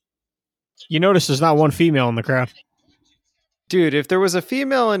 You notice there's not one female in the crowd. Dude, if there was a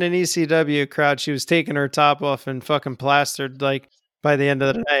female in an ECW crowd, she was taking her top off and fucking plastered like by the end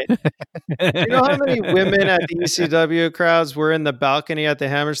of the night. You know how many women at the ECW crowds were in the balcony at the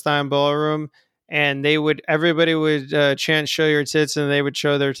Hammerstein Ballroom, and everybody would chant "Show your tits," and they would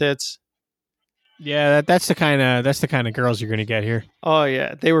show their tits. Yeah, that's the kind of girls you're gonna get here. Oh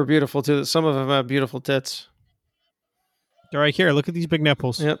yeah, they were beautiful too. Some of them have beautiful tits. They're right here. Look at these big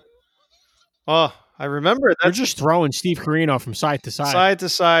nipples. Yep. Oh, I remember. They're just throwing Steve Corino from side to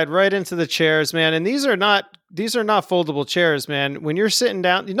side, right into the chairs, man. And these are not foldable chairs, man. When you're sitting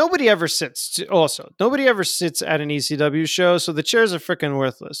down, nobody ever sits at an ECW show, so the chairs are freaking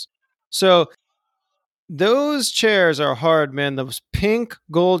worthless. So those chairs are hard, man. Those pink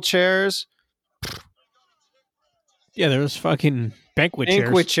gold chairs. Yeah, there's fucking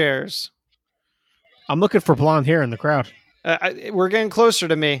banquet chairs. I'm looking for blonde hair in the crowd. We're getting closer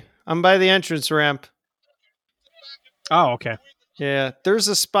to me. I'm by the entrance ramp. Oh, okay. Yeah, there's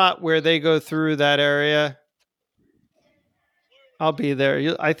a spot where they go through that area. I'll be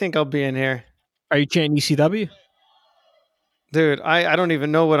there. I think I'll be in here. Are you chanting ECW? Dude, I don't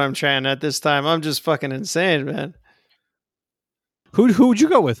even know what I'm chanting at this time. I'm just fucking insane, man. Who would you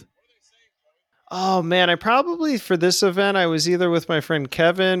go with? Oh, man, I probably, for this event, I was either with my friend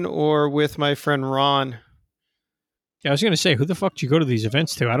Kevin or with my friend Ron. Yeah, I was going to say, who the fuck did you go to these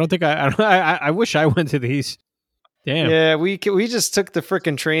events to? I don't think I wish I went to these. Damn. Yeah, we just took the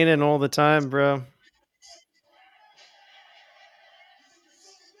frickin' train in all the time, bro.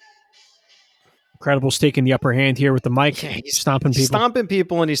 Incredible's taking the upper hand here with the mic. Yeah, he's stomping people. Stomping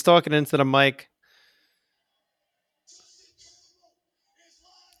people, and he's talking into the mic.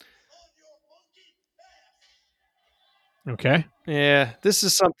 Okay. Yeah, this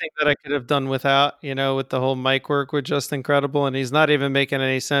is something that I could have done without, with the whole mic work with Just Incredible, and he's not even making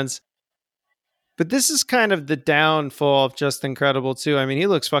any sense. But this is kind of the downfall of Just Incredible, too. I mean, he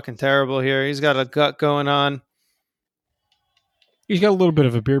looks fucking terrible here. He's got a gut going on. He's got a little bit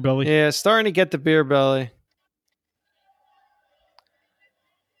of a beer belly. Yeah, starting to get the beer belly.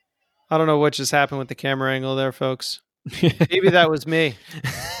 I don't know what just happened with the camera angle there, folks. Maybe that was me.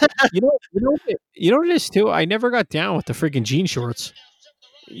 You know what it is too? I never got down with the freaking jean shorts.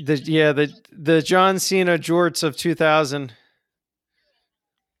 The John Cena jorts of 2000.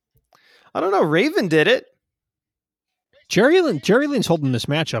 I don't know. Raven did it. Jerry Lynn's holding this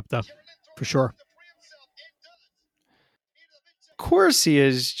match up, though, for sure. Of course he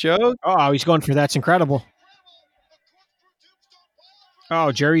is, Joe. Oh, he's going for That's Incredible.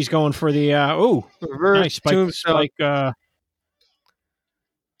 Oh, Jerry's going for the Reverse nice tombstone. spike.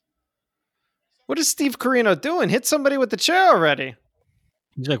 What is Steve Corino doing? Hit somebody with the chair already.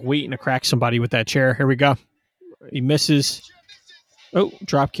 He's like waiting to crack somebody with that chair. Here we go. He misses. Oh,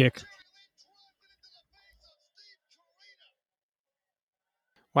 drop kick.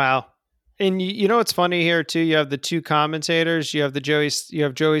 Wow. And you know what's funny here too? You have the two commentators. You have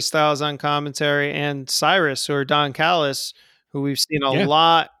Joey Styles on commentary and Cyrus or Don Callis, who we've seen a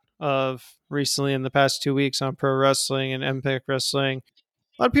lot of recently in the past 2 weeks on Pro Wrestling and Impact Wrestling.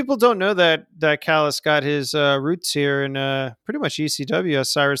 A lot of people don't know that Callis got his roots here in pretty much ECW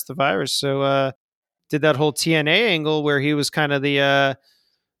as Cyrus the Virus. So did that whole TNA angle where he was kind of the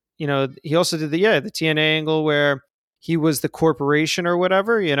he also did the TNA angle where he was the corporation or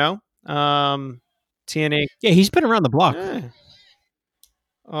whatever, TNA. Yeah, he's been around the block. Yeah.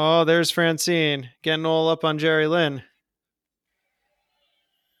 Oh, there's Francine getting all up on Jerry Lynn.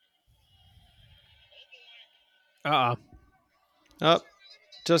 Uh-oh. Up.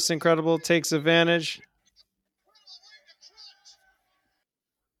 Just Incredible takes advantage.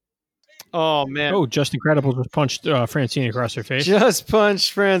 Oh, man. Oh, Just Incredible just punched Francine across her face. Just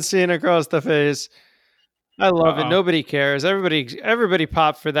punched Francine across the face. I love it. Nobody cares. Everybody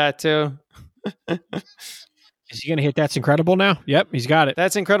popped for that, too. Is he going to hit That's Incredible now? Yep, he's got it.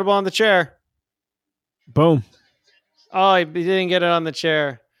 That's Incredible on the chair. Boom. Oh, he didn't get it on the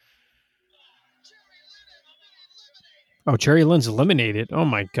chair. Oh, Jerry Lynn's eliminated. Oh,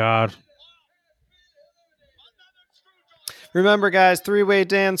 my God. Remember, guys, three-way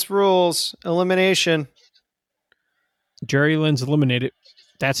dance rules. Elimination. Jerry Lynn's eliminated.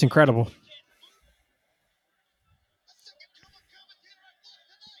 That's Incredible.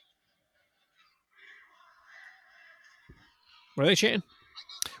 What are they chanting?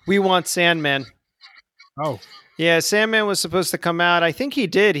 We want Sandman. Oh. Yeah, Sandman was supposed to come out. I think he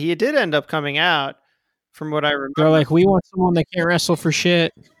did. He did end up coming out, from what I remember. They're like, we want someone that can't wrestle for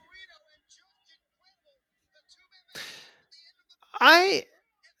shit.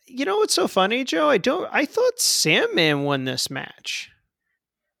 You know what's so funny, Joe? I thought Sandman won this match.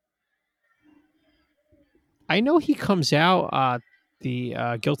 I know he comes out the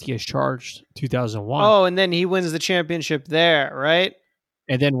Guilty as Charged 2001. Oh, and then he wins the championship there, right?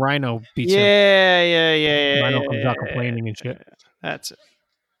 And then Rhino beats him. Yeah. Rhino comes out complaining and shit. That's it.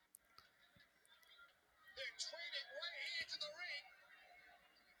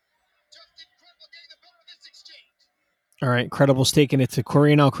 All right, Incredible's taking it to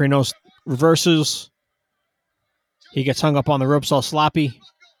Corino. Corino's reverses. He gets hung up on the ropes all sloppy.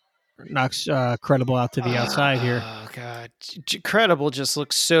 Knocks Credible out to the outside here. Oh, God. Credible just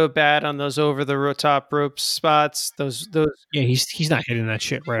looks so bad on those over-the-top rope spots. Those. Yeah, he's not hitting that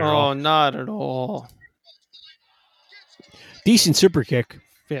shit right at all. Oh, not at all. Decent super kick.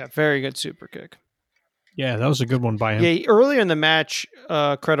 Yeah, very good super kick. Yeah, that was a good one by him. Yeah, earlier in the match,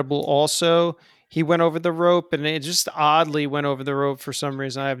 Credible also, he went over the rope, and it just oddly went over the rope for some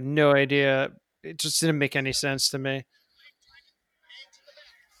reason. I have no idea. It just didn't make any sense to me.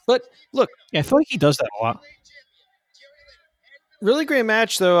 But look, yeah, I feel like he does that a lot. Really great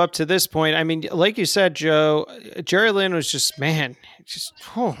match, though, up to this point. I mean, like you said, Joe, Jerry Lynn was just,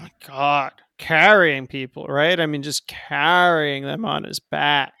 oh my God, carrying people, right? I mean, just carrying them on his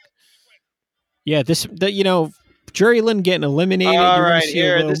back. Yeah, Jerry Lynn getting eliminated. All right,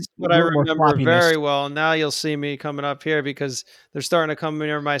 here, this is what I remember very well. Now you'll see me coming up here because they're starting to come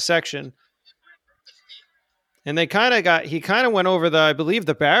near my section. And he kind of went over I believe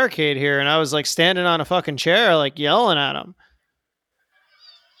the barricade here, and I was like standing on a fucking chair, like yelling at him.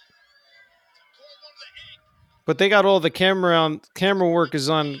 But they got all the camera work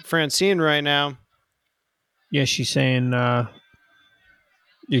is on Francine right now. Yeah, she's saying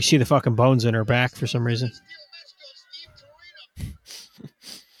you see the fucking bones in her back for some reason.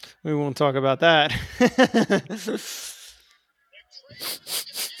 We won't talk about that.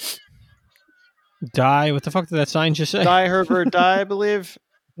 Die? What the fuck did that sign just say? Die, Herbert, die, I believe.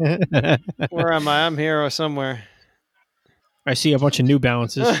 Where am I? I'm here or somewhere. I see a bunch of New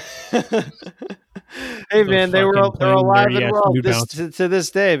Balances. Hey, man, they're alive and well to this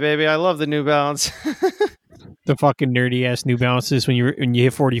day, baby. I love the New Balance. The fucking nerdy ass New Balances. When you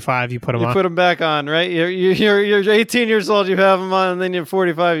hit 45, you put them on. You put them back on, right? You're 18 years old, you have them on, and then you're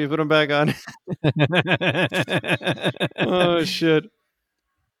 45, you put them back on. Oh shit!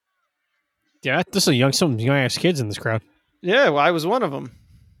 Yeah, there's some young ass kids in this crowd. Yeah, well, I was one of them.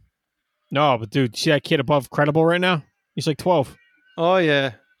 No, but dude, see that kid above Credible right now? He's like 12. Oh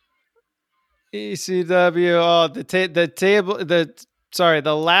yeah. ECW. Oh,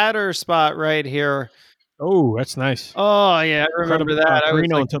 the ladder spot right here. Oh, that's nice. Oh yeah, I remember Incredible, that. I was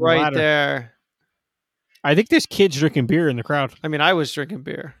Carino like into the right ladder. there. I think there's kids drinking beer in the crowd. I mean, I was drinking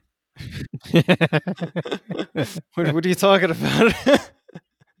beer. What are you talking about?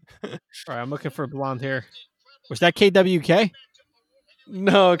 All right, I'm looking for blonde hair. Was that KWK?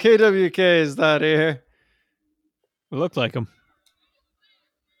 No, KWK is not here. It looked like him.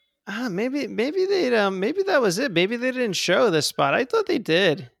 Maybe that was it. Maybe they didn't show this spot. I thought they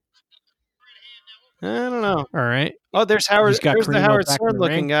did. I don't know. All right. Oh, there's Howard. He's got There's the Carino Howard back in Stern the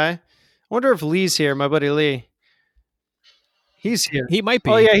looking ring. guy. I wonder if Lee's here. My buddy Lee. He's here. He might be.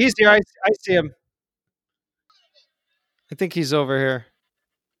 Oh yeah, he's here. I see him. I think he's over here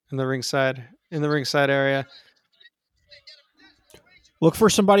in the ringside area. Look for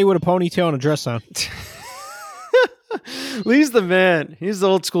somebody with a ponytail and a dress on. Lee's the man. He's the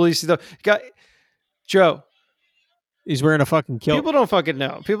old school ECW guy. Joe. He's wearing a fucking kilt. People don't fucking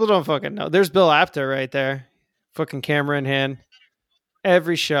know. There's Bill Apter right there. Fucking camera in hand.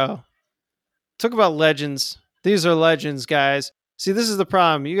 Every show. Talk about legends. These are legends, guys. See, this is the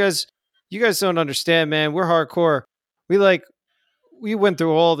problem. You guys don't understand, man. We're hardcore. We went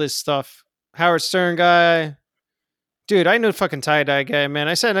through all this stuff. Howard Stern guy. Dude, I know fucking tie-dye guy, man.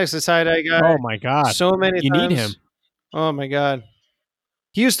 I sat next to tie-dye guy. Oh my God. So many You times. need him. Oh my God.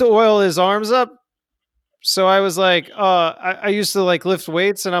 He used to oil his arms up. So I was like, I used to like lift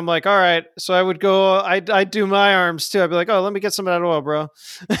weights and I'm like, all right. So I would go, I'd do my arms too. I'd be like, oh, let me get some of that oil, bro.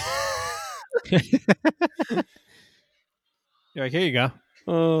 You're like, here you go.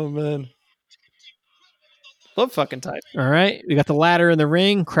 Oh man. Love fucking tight. All right. We got the ladder in the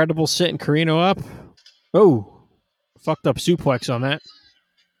ring. Credible sitting Carino up. Oh, fucked up suplex on that.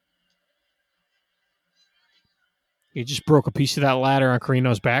 He just broke a piece of that ladder on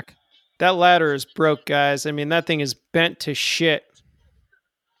Carino's back. That ladder is broke, guys. I mean, that thing is bent to shit.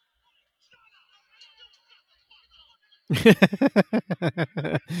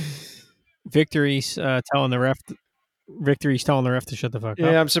 Victory's telling the ref. Victory's telling the ref to shut the fuck up.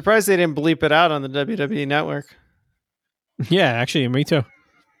 Yeah, I'm surprised they didn't bleep it out on the WWE network. Yeah, actually, me too.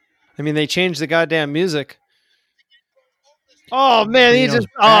 I mean, they changed the goddamn music. Oh man, Carino's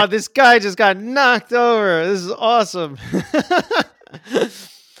back. this guy just got knocked over. This is awesome.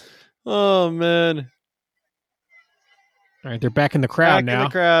 Oh man. All right, they're back in the crowd Back now. in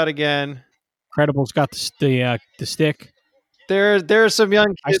the crowd again. Credible's got the stick. There are some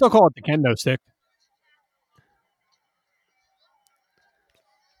young I kids. still call it the kendo stick.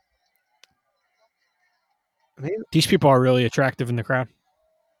 Maybe- These people are really attractive in the crowd.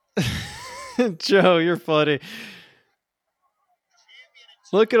 Joe, you're funny.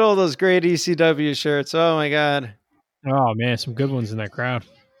 Look at all those great ECW shirts. Oh my God. Oh man, some good ones in that crowd.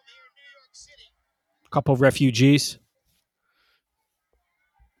 A couple of refugees.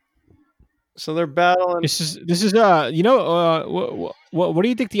 So they're battling. This is what do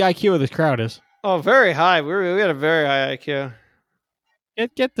you think the IQ of this crowd is? Oh, very high. We had a very high IQ.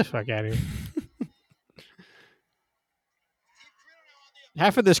 Get the fuck out of here.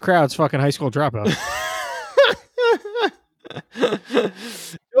 Half of this crowd's fucking high school dropouts.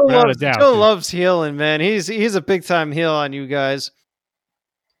 Without a doubt, Joe dude. loves healing, man. He's a big time heel on you guys.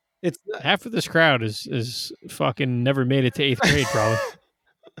 It's Half of this crowd is fucking never made it to 8th grade, probably.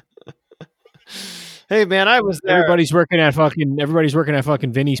 Hey man, I was there. Everybody's working at fucking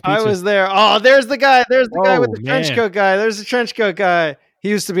Vinny's Pizza. I was there. Oh, there's the guy. There's the guy with Oh, the trench man. coat guy. There's the trench coat guy. He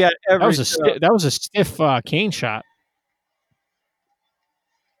used to be at every show. That was a stiff cane shot.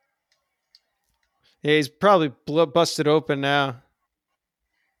 Yeah, he's probably busted open now.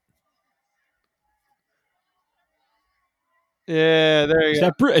 Yeah, there you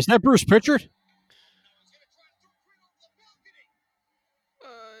go. Is that Bruce Pritchard?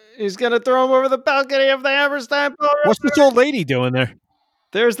 He's gonna throw him over the balcony of the Hammerstein Ballroom. What's this old lady doing there?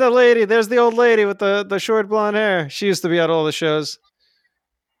 There's the lady. There's the old lady with the short blonde hair. She used to be at all the shows.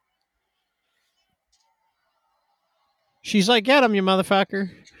 She's like, get him, you motherfucker.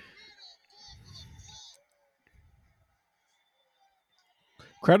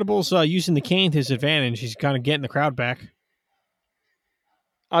 Credible's using the cane to his advantage. He's kind of getting the crowd back.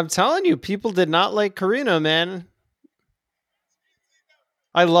 I'm telling you, people did not like Carino, man.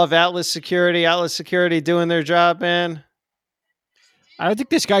 I love Atlas Security. Atlas Security doing their job, man. I don't think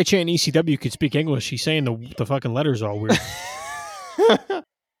this guy chanting ECW could speak English. He's saying the fucking letters all weird.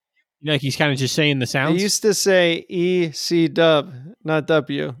 Like he's kind of just saying the He sounds. used to say EC dub, not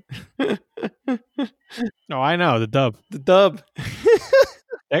W. No, I know the dub. The dub.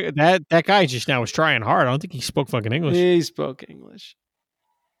 That guy just now was trying hard. I don't think he spoke fucking English. He spoke English.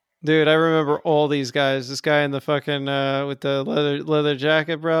 Dude, I remember all these guys. This guy in the fucking with the leather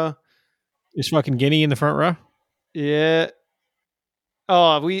jacket, bro. Is fucking Guinea in the front row? Yeah.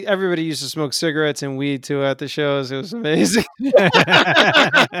 Oh, everybody used to smoke cigarettes and weed too at the shows. It was amazing.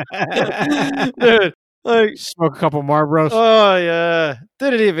 Dude, like Smoke a couple Marlboros. oh yeah.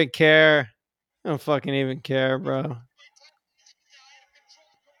 Didn't even care. I don't fucking even care, bro.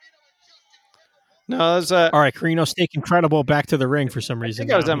 No, that was All right, Carino Steak Incredible back to the ring for some I reason.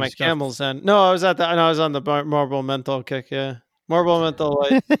 think I was now. at my He's got- Camels then. No, I was at I was on the Marble Menthol kick, yeah. Marble Menthol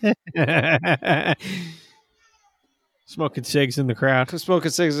Light. Smoking cigs in the crowd.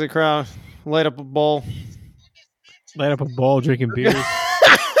 Smoking cigs in the crowd. Light up a bowl. Light up a bowl, drinking beers.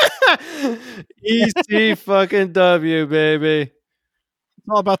 EC fucking W, baby. It's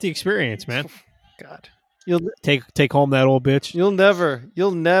all about the experience, man. God. Take home that old bitch. You'll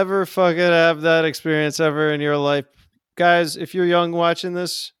never fucking have that experience ever in your life. Guys, if you're young watching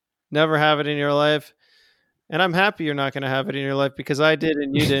this, never have it in your life. And I'm happy you're not going to have it in your life because I did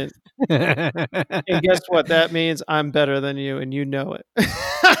and you didn't. And guess what? That means I'm better than you and you know it.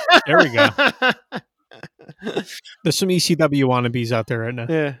 There we go. There's some ECW wannabes out there right now.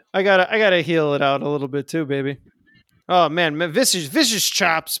 Yeah. I gotta heal it out a little bit too, baby. Oh man, vicious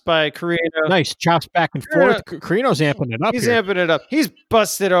chops by Carino. Nice chops back and forth. Carino's amping it up. He's here. amping it up. He's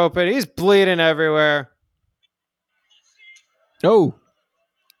busted open. He's bleeding everywhere. Oh,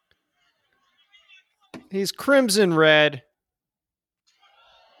 He's crimson red.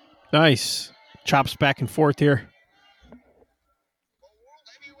 nice chops back and forth here.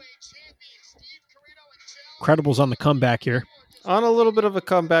 Credible's on the comeback here. On a little bit of a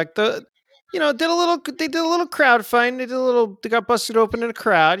comeback. They did a little crowd fighting. They got busted open in a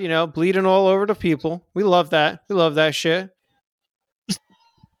crowd, bleeding all over the people. We love that. We love that shit.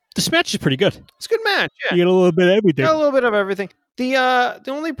 This match is pretty good. It's a good match. Yeah. You get a little bit of everything. Got a little bit of everything. The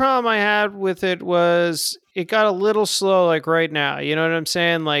only problem I had with it was it got a little slow, like right now. You know what I'm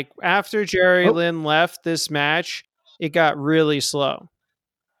saying? Like after Jerry Lynn left this match, it got really slow.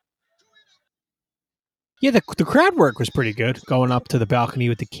 Yeah, the crowd work was pretty good. Going up to the balcony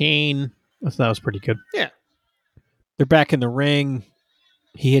with the cane. I thought that was pretty good. Yeah. They're back in the ring.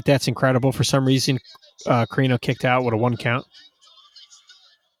 He hit That's Incredible. For some reason, Carino kicked out with a 1 count.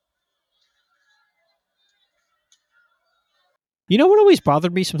 You know what always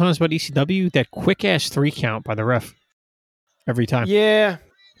bothered me sometimes about ECW? That quick-ass 3 count by the ref. Every time. Yeah,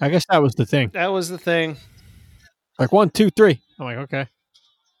 I guess that was the thing. that was the thing. Like 1, 2, 3. I'm like, okay.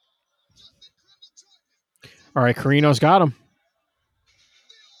 All right, Carino's got him.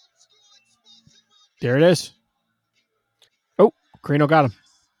 There it is. Oh, Carino got him.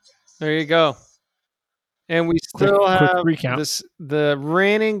 There you go. And we Quick still have recount. the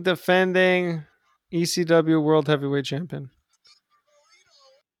reigning defending ECW World Heavyweight Champion.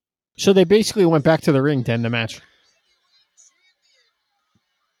 So they basically went back to the ring to end the match.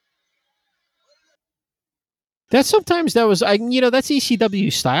 That's sometimes that was that's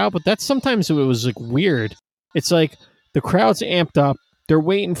ECW style, but that's sometimes it was like weird. It's like the crowd's amped up, they're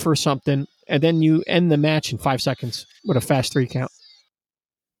waiting for something, and then you end the match in 5 seconds with a fast 3 count.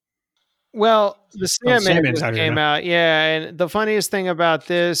 Well, the Sandman Sandman's just out here came now. out. Yeah, and the funniest thing about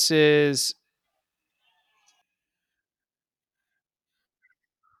this is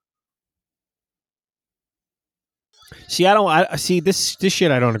See, I see this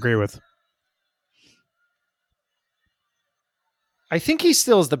shit I don't agree with. I think he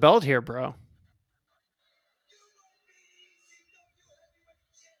steals the belt here, bro.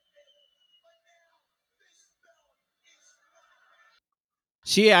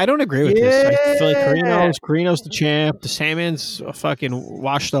 See, I don't agree with this. I feel like Yeah. Carino's the champ. The Sandman's a fucking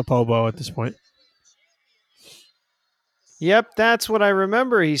washed up hobo at this point. Yep, that's what I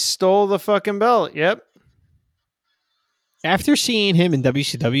remember. He stole the fucking belt. Yep. After seeing him in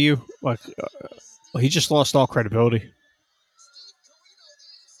WCW, he just lost all credibility.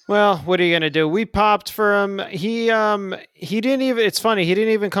 Well, what are you gonna do? We popped for him. He didn't even. It's funny. He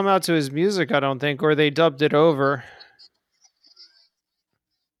didn't even come out to his music. I don't think, or they dubbed it over.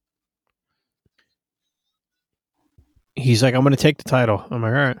 He's like, I'm going to take the title. I'm like,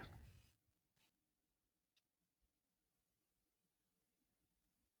 all right.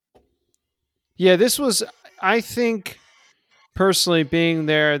 Yeah, this was. I think personally, being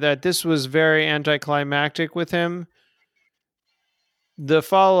there, that this was very anticlimactic with him. The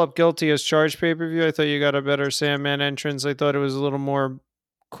follow-up Guilty as Charged pay-per-view, I thought you got a better Sandman entrance. I thought it was a little more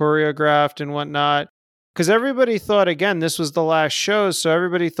choreographed and whatnot. Because everybody thought, again, this was the last show, so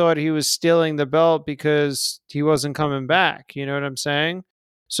everybody thought he was stealing the belt because he wasn't coming back. You know what I'm saying?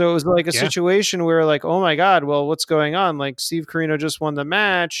 So it was like a Yeah. situation where like, oh my God, well, what's going on? Like Steve Corino just won the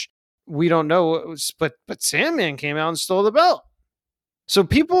match. We don't know what was, but Sandman came out and stole the belt. So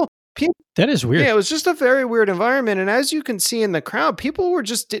people, That is weird. yeah, it was just a very weird environment. And as you can see in the crowd, people were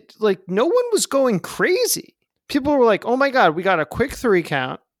just like, no one was going crazy. People were like, oh my God, we got a quick 3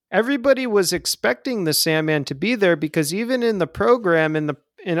 count. Everybody was expecting the Sandman to be there because even in the program and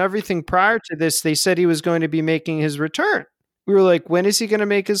everything prior to this, they said he was going to be making his return. We were like, when is he going to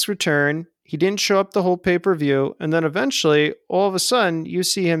make his return? He didn't show up the whole pay-per-view. And then eventually, all of a sudden, you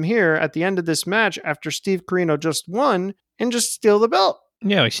see him here at the end of this match after Steve Corino just won and just steal the belt.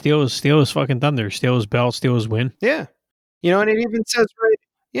 Yeah, like steal his fucking thunder, steal his belt, steal his win. Yeah. And it even says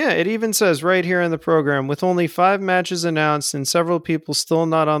it even says right here in the program, with only 5 matches announced and several people still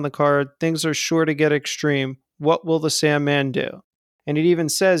not on the card, things are sure to get extreme. What will the Sandman do? And it even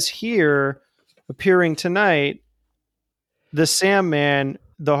says here, appearing tonight, the Sandman,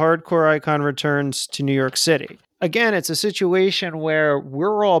 the hardcore icon, returns to New York City. Again, it's a situation where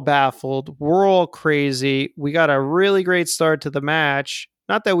we're all baffled. We're all crazy. We got a really great start to the match.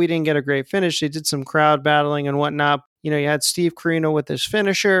 Not that we didn't get a great finish. They did some crowd battling and whatnot. You had Steve Corino with his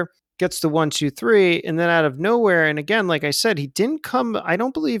finisher, gets the 1, 2, 3, and then out of nowhere, and again, like I said, he didn't come, I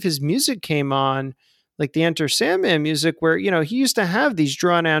don't believe his music came on, like the Enter Sandman music, where, he used to have these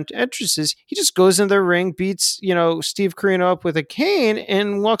drawn out entrances. He just goes in the ring, beats, Steve Corino up with a cane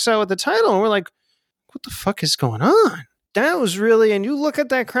and walks out with the title. And we're like, what the fuck is going on? That was really, and you look at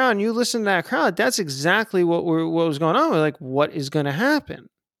that crowd and you listen to that crowd, that's exactly what was going on. We're like, what is going to happen?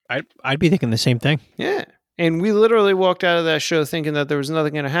 I'd be thinking the same thing. Yeah. And we literally walked out of that show thinking that there was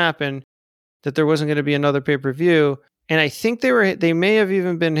nothing going to happen, that there wasn't going to be another pay-per-view. And I think they may have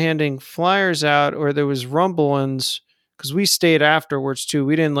even been handing flyers out, or there was rumblings, because we stayed afterwards too.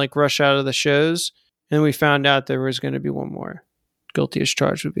 We didn't like rush out of the shows. And we found out there was going to be one more. Guilty as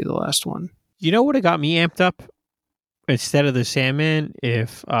charged would be the last one. You know what have got me amped up? Instead of the Sandman,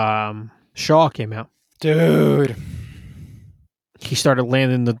 if Shaw came out. Dude. He started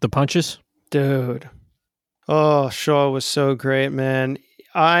landing the punches. Dude. Oh, Shaw was so great, man.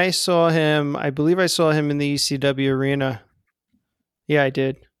 I believe I saw him in the ECW arena. Yeah, I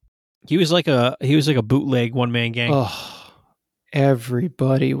did. He was like a bootleg one-man gang. Oh,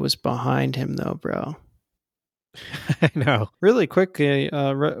 everybody was behind him though, bro. I know. Really quickly,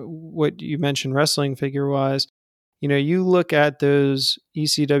 what you mentioned wrestling figure-wise, you look at those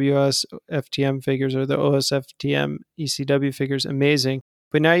ECWS FTM figures or the OSFTM ECW figures, amazing.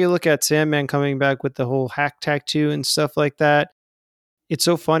 But now you look at Sandman coming back with the whole hack tattoo and stuff like that. It's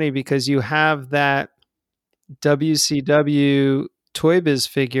so funny because you have that WCW Toy Biz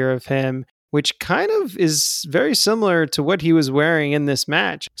figure of him, which kind of is very similar to what he was wearing in this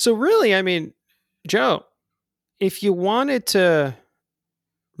match. So really, I mean, Joe, if you wanted to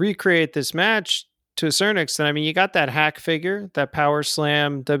recreate this match to a certain extent, I mean, you got that hack figure, that Power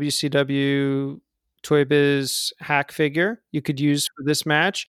Slam WCW Toy Biz hack figure you could use for this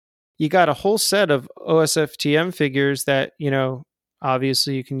match. You got a whole set of OSFTM figures that,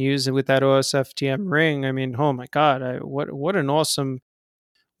 obviously you can use it with that OSFTM ring. I mean, oh my God, what an awesome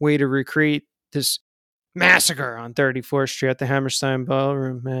way to recreate this massacre on 34th Street at the Hammerstein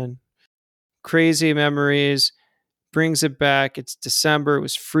Ballroom, man. Crazy memories. Brings it back. It's December. It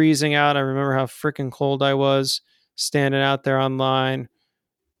was freezing out. I remember how freaking cold I was standing out there online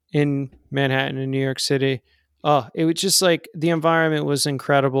in Manhattan in New York City. Oh, it was just like the environment was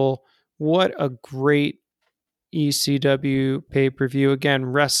incredible. What a great ECW pay-per-view. Again,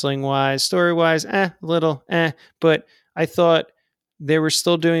 wrestling-wise, story-wise, but I thought they were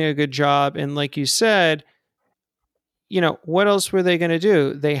still doing a good job. And like you said, what else were they going to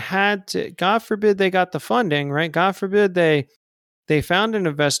do? They had to, God forbid they got the funding, right? God forbid they found an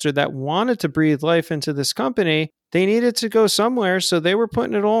investor that wanted to breathe life into this company. They needed to go somewhere. So they were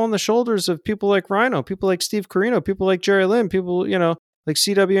putting it all on the shoulders of people like Rhino, people like Steve Corino, people like Jerry Lynn, people, like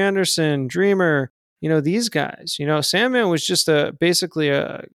C.W. Anderson, Dreamer, these guys. Sandman was just basically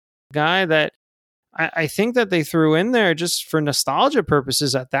a guy that I think that they threw in there just for nostalgia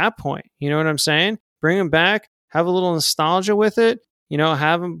purposes at that point. You know what I'm saying? Bring him back, have a little nostalgia with it,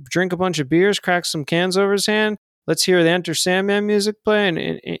 have him drink a bunch of beers, crack some cans over his hand. Let's hear the Enter Sandman music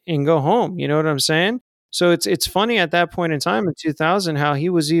play and go home. You know what I'm saying? So it's funny at that point in time in 2000 how he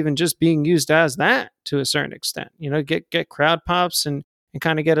was even just being used as that to a certain extent. Get crowd pops and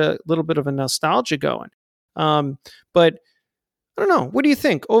kind of get a little bit of a nostalgia going. But I don't know. What do you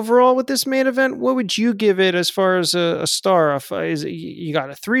think overall with this main event? What would you give it as far as a star? Is it, you got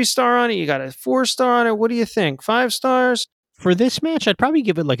a 3-star on it? You got a 4-star on it? What do you think? 5 stars? For this match, I'd probably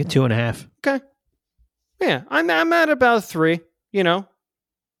give it like a 2.5. Okay. Yeah, I'm at about 3,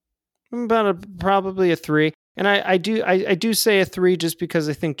 Probably a 3. And I do say a 3 just because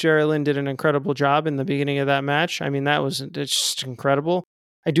I think Jerry Lynn did an incredible job in the beginning of that match. I mean, it's just incredible.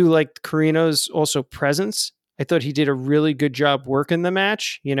 I do like Carino's also presence. I thought he did a really good job working the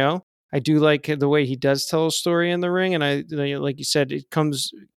match. I do like the way he does tell a story in the ring. And like you said, it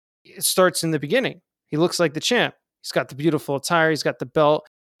starts in the beginning. He looks like the champ. He's got the beautiful attire. He's got the belt.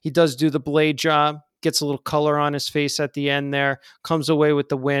 He does do the blade job, gets a little color on his face at the end there, comes away with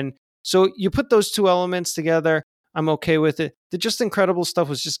the win. So you put those two elements together, I'm okay with it. The just incredible stuff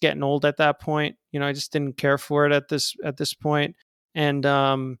was just getting old at that point. I just didn't care for it at this point. And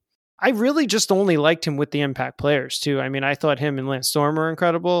I really just only liked him with the Impact players too. I mean, I thought him and Lance Storm were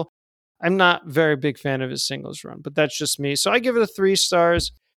incredible. I'm not a very big fan of his singles run, but that's just me. So I give it a 3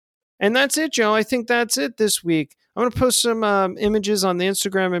 stars. And that's it, Joe. I think that's it this week. I'm going to post some images on the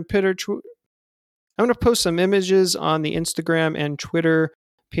Instagram and Twitter. I'm going to post some images on the Instagram and Twitter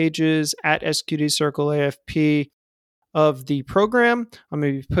pages at SQD Circle AFP of the program. I'm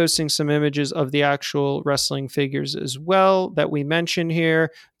going to be posting some images of the actual wrestling figures as well that we mentioned here.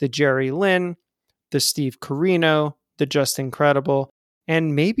 The Jerry Lynn, the Steve Corino, the Just Incredible.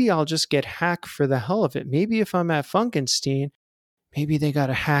 And maybe I'll just get Hack for the hell of it. Maybe if I'm at Funkenstein, maybe they got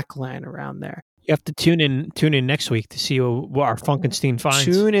a Hack line around there. You have to tune in next week to see what our Funkenstein finds.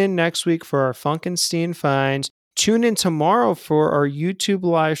 Tune in next week for our Funkenstein finds. Tune in tomorrow for our YouTube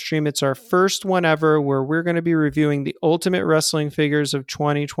live stream. It's our first one ever where we're going to be reviewing the Ultimate Wrestling figures of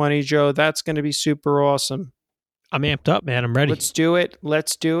 2020, Joe. That's going to be super awesome. I'm amped up, man. I'm ready. Let's do it.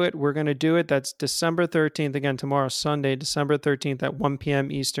 We're going to do it. That's December 13th. Again, tomorrow, Sunday, December 13th at 1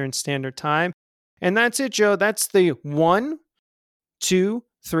 p.m. Eastern Standard Time. And that's it, Joe. That's the 1, 2,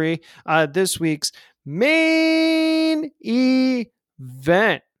 3, this week's main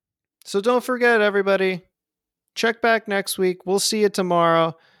event. So don't forget, everybody, check back next week. We'll see you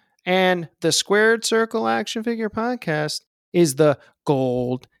tomorrow. And the Squared Circle Action Figure Podcast is the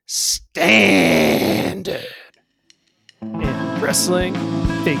gold standard in wrestling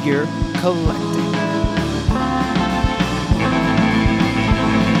figure collecting.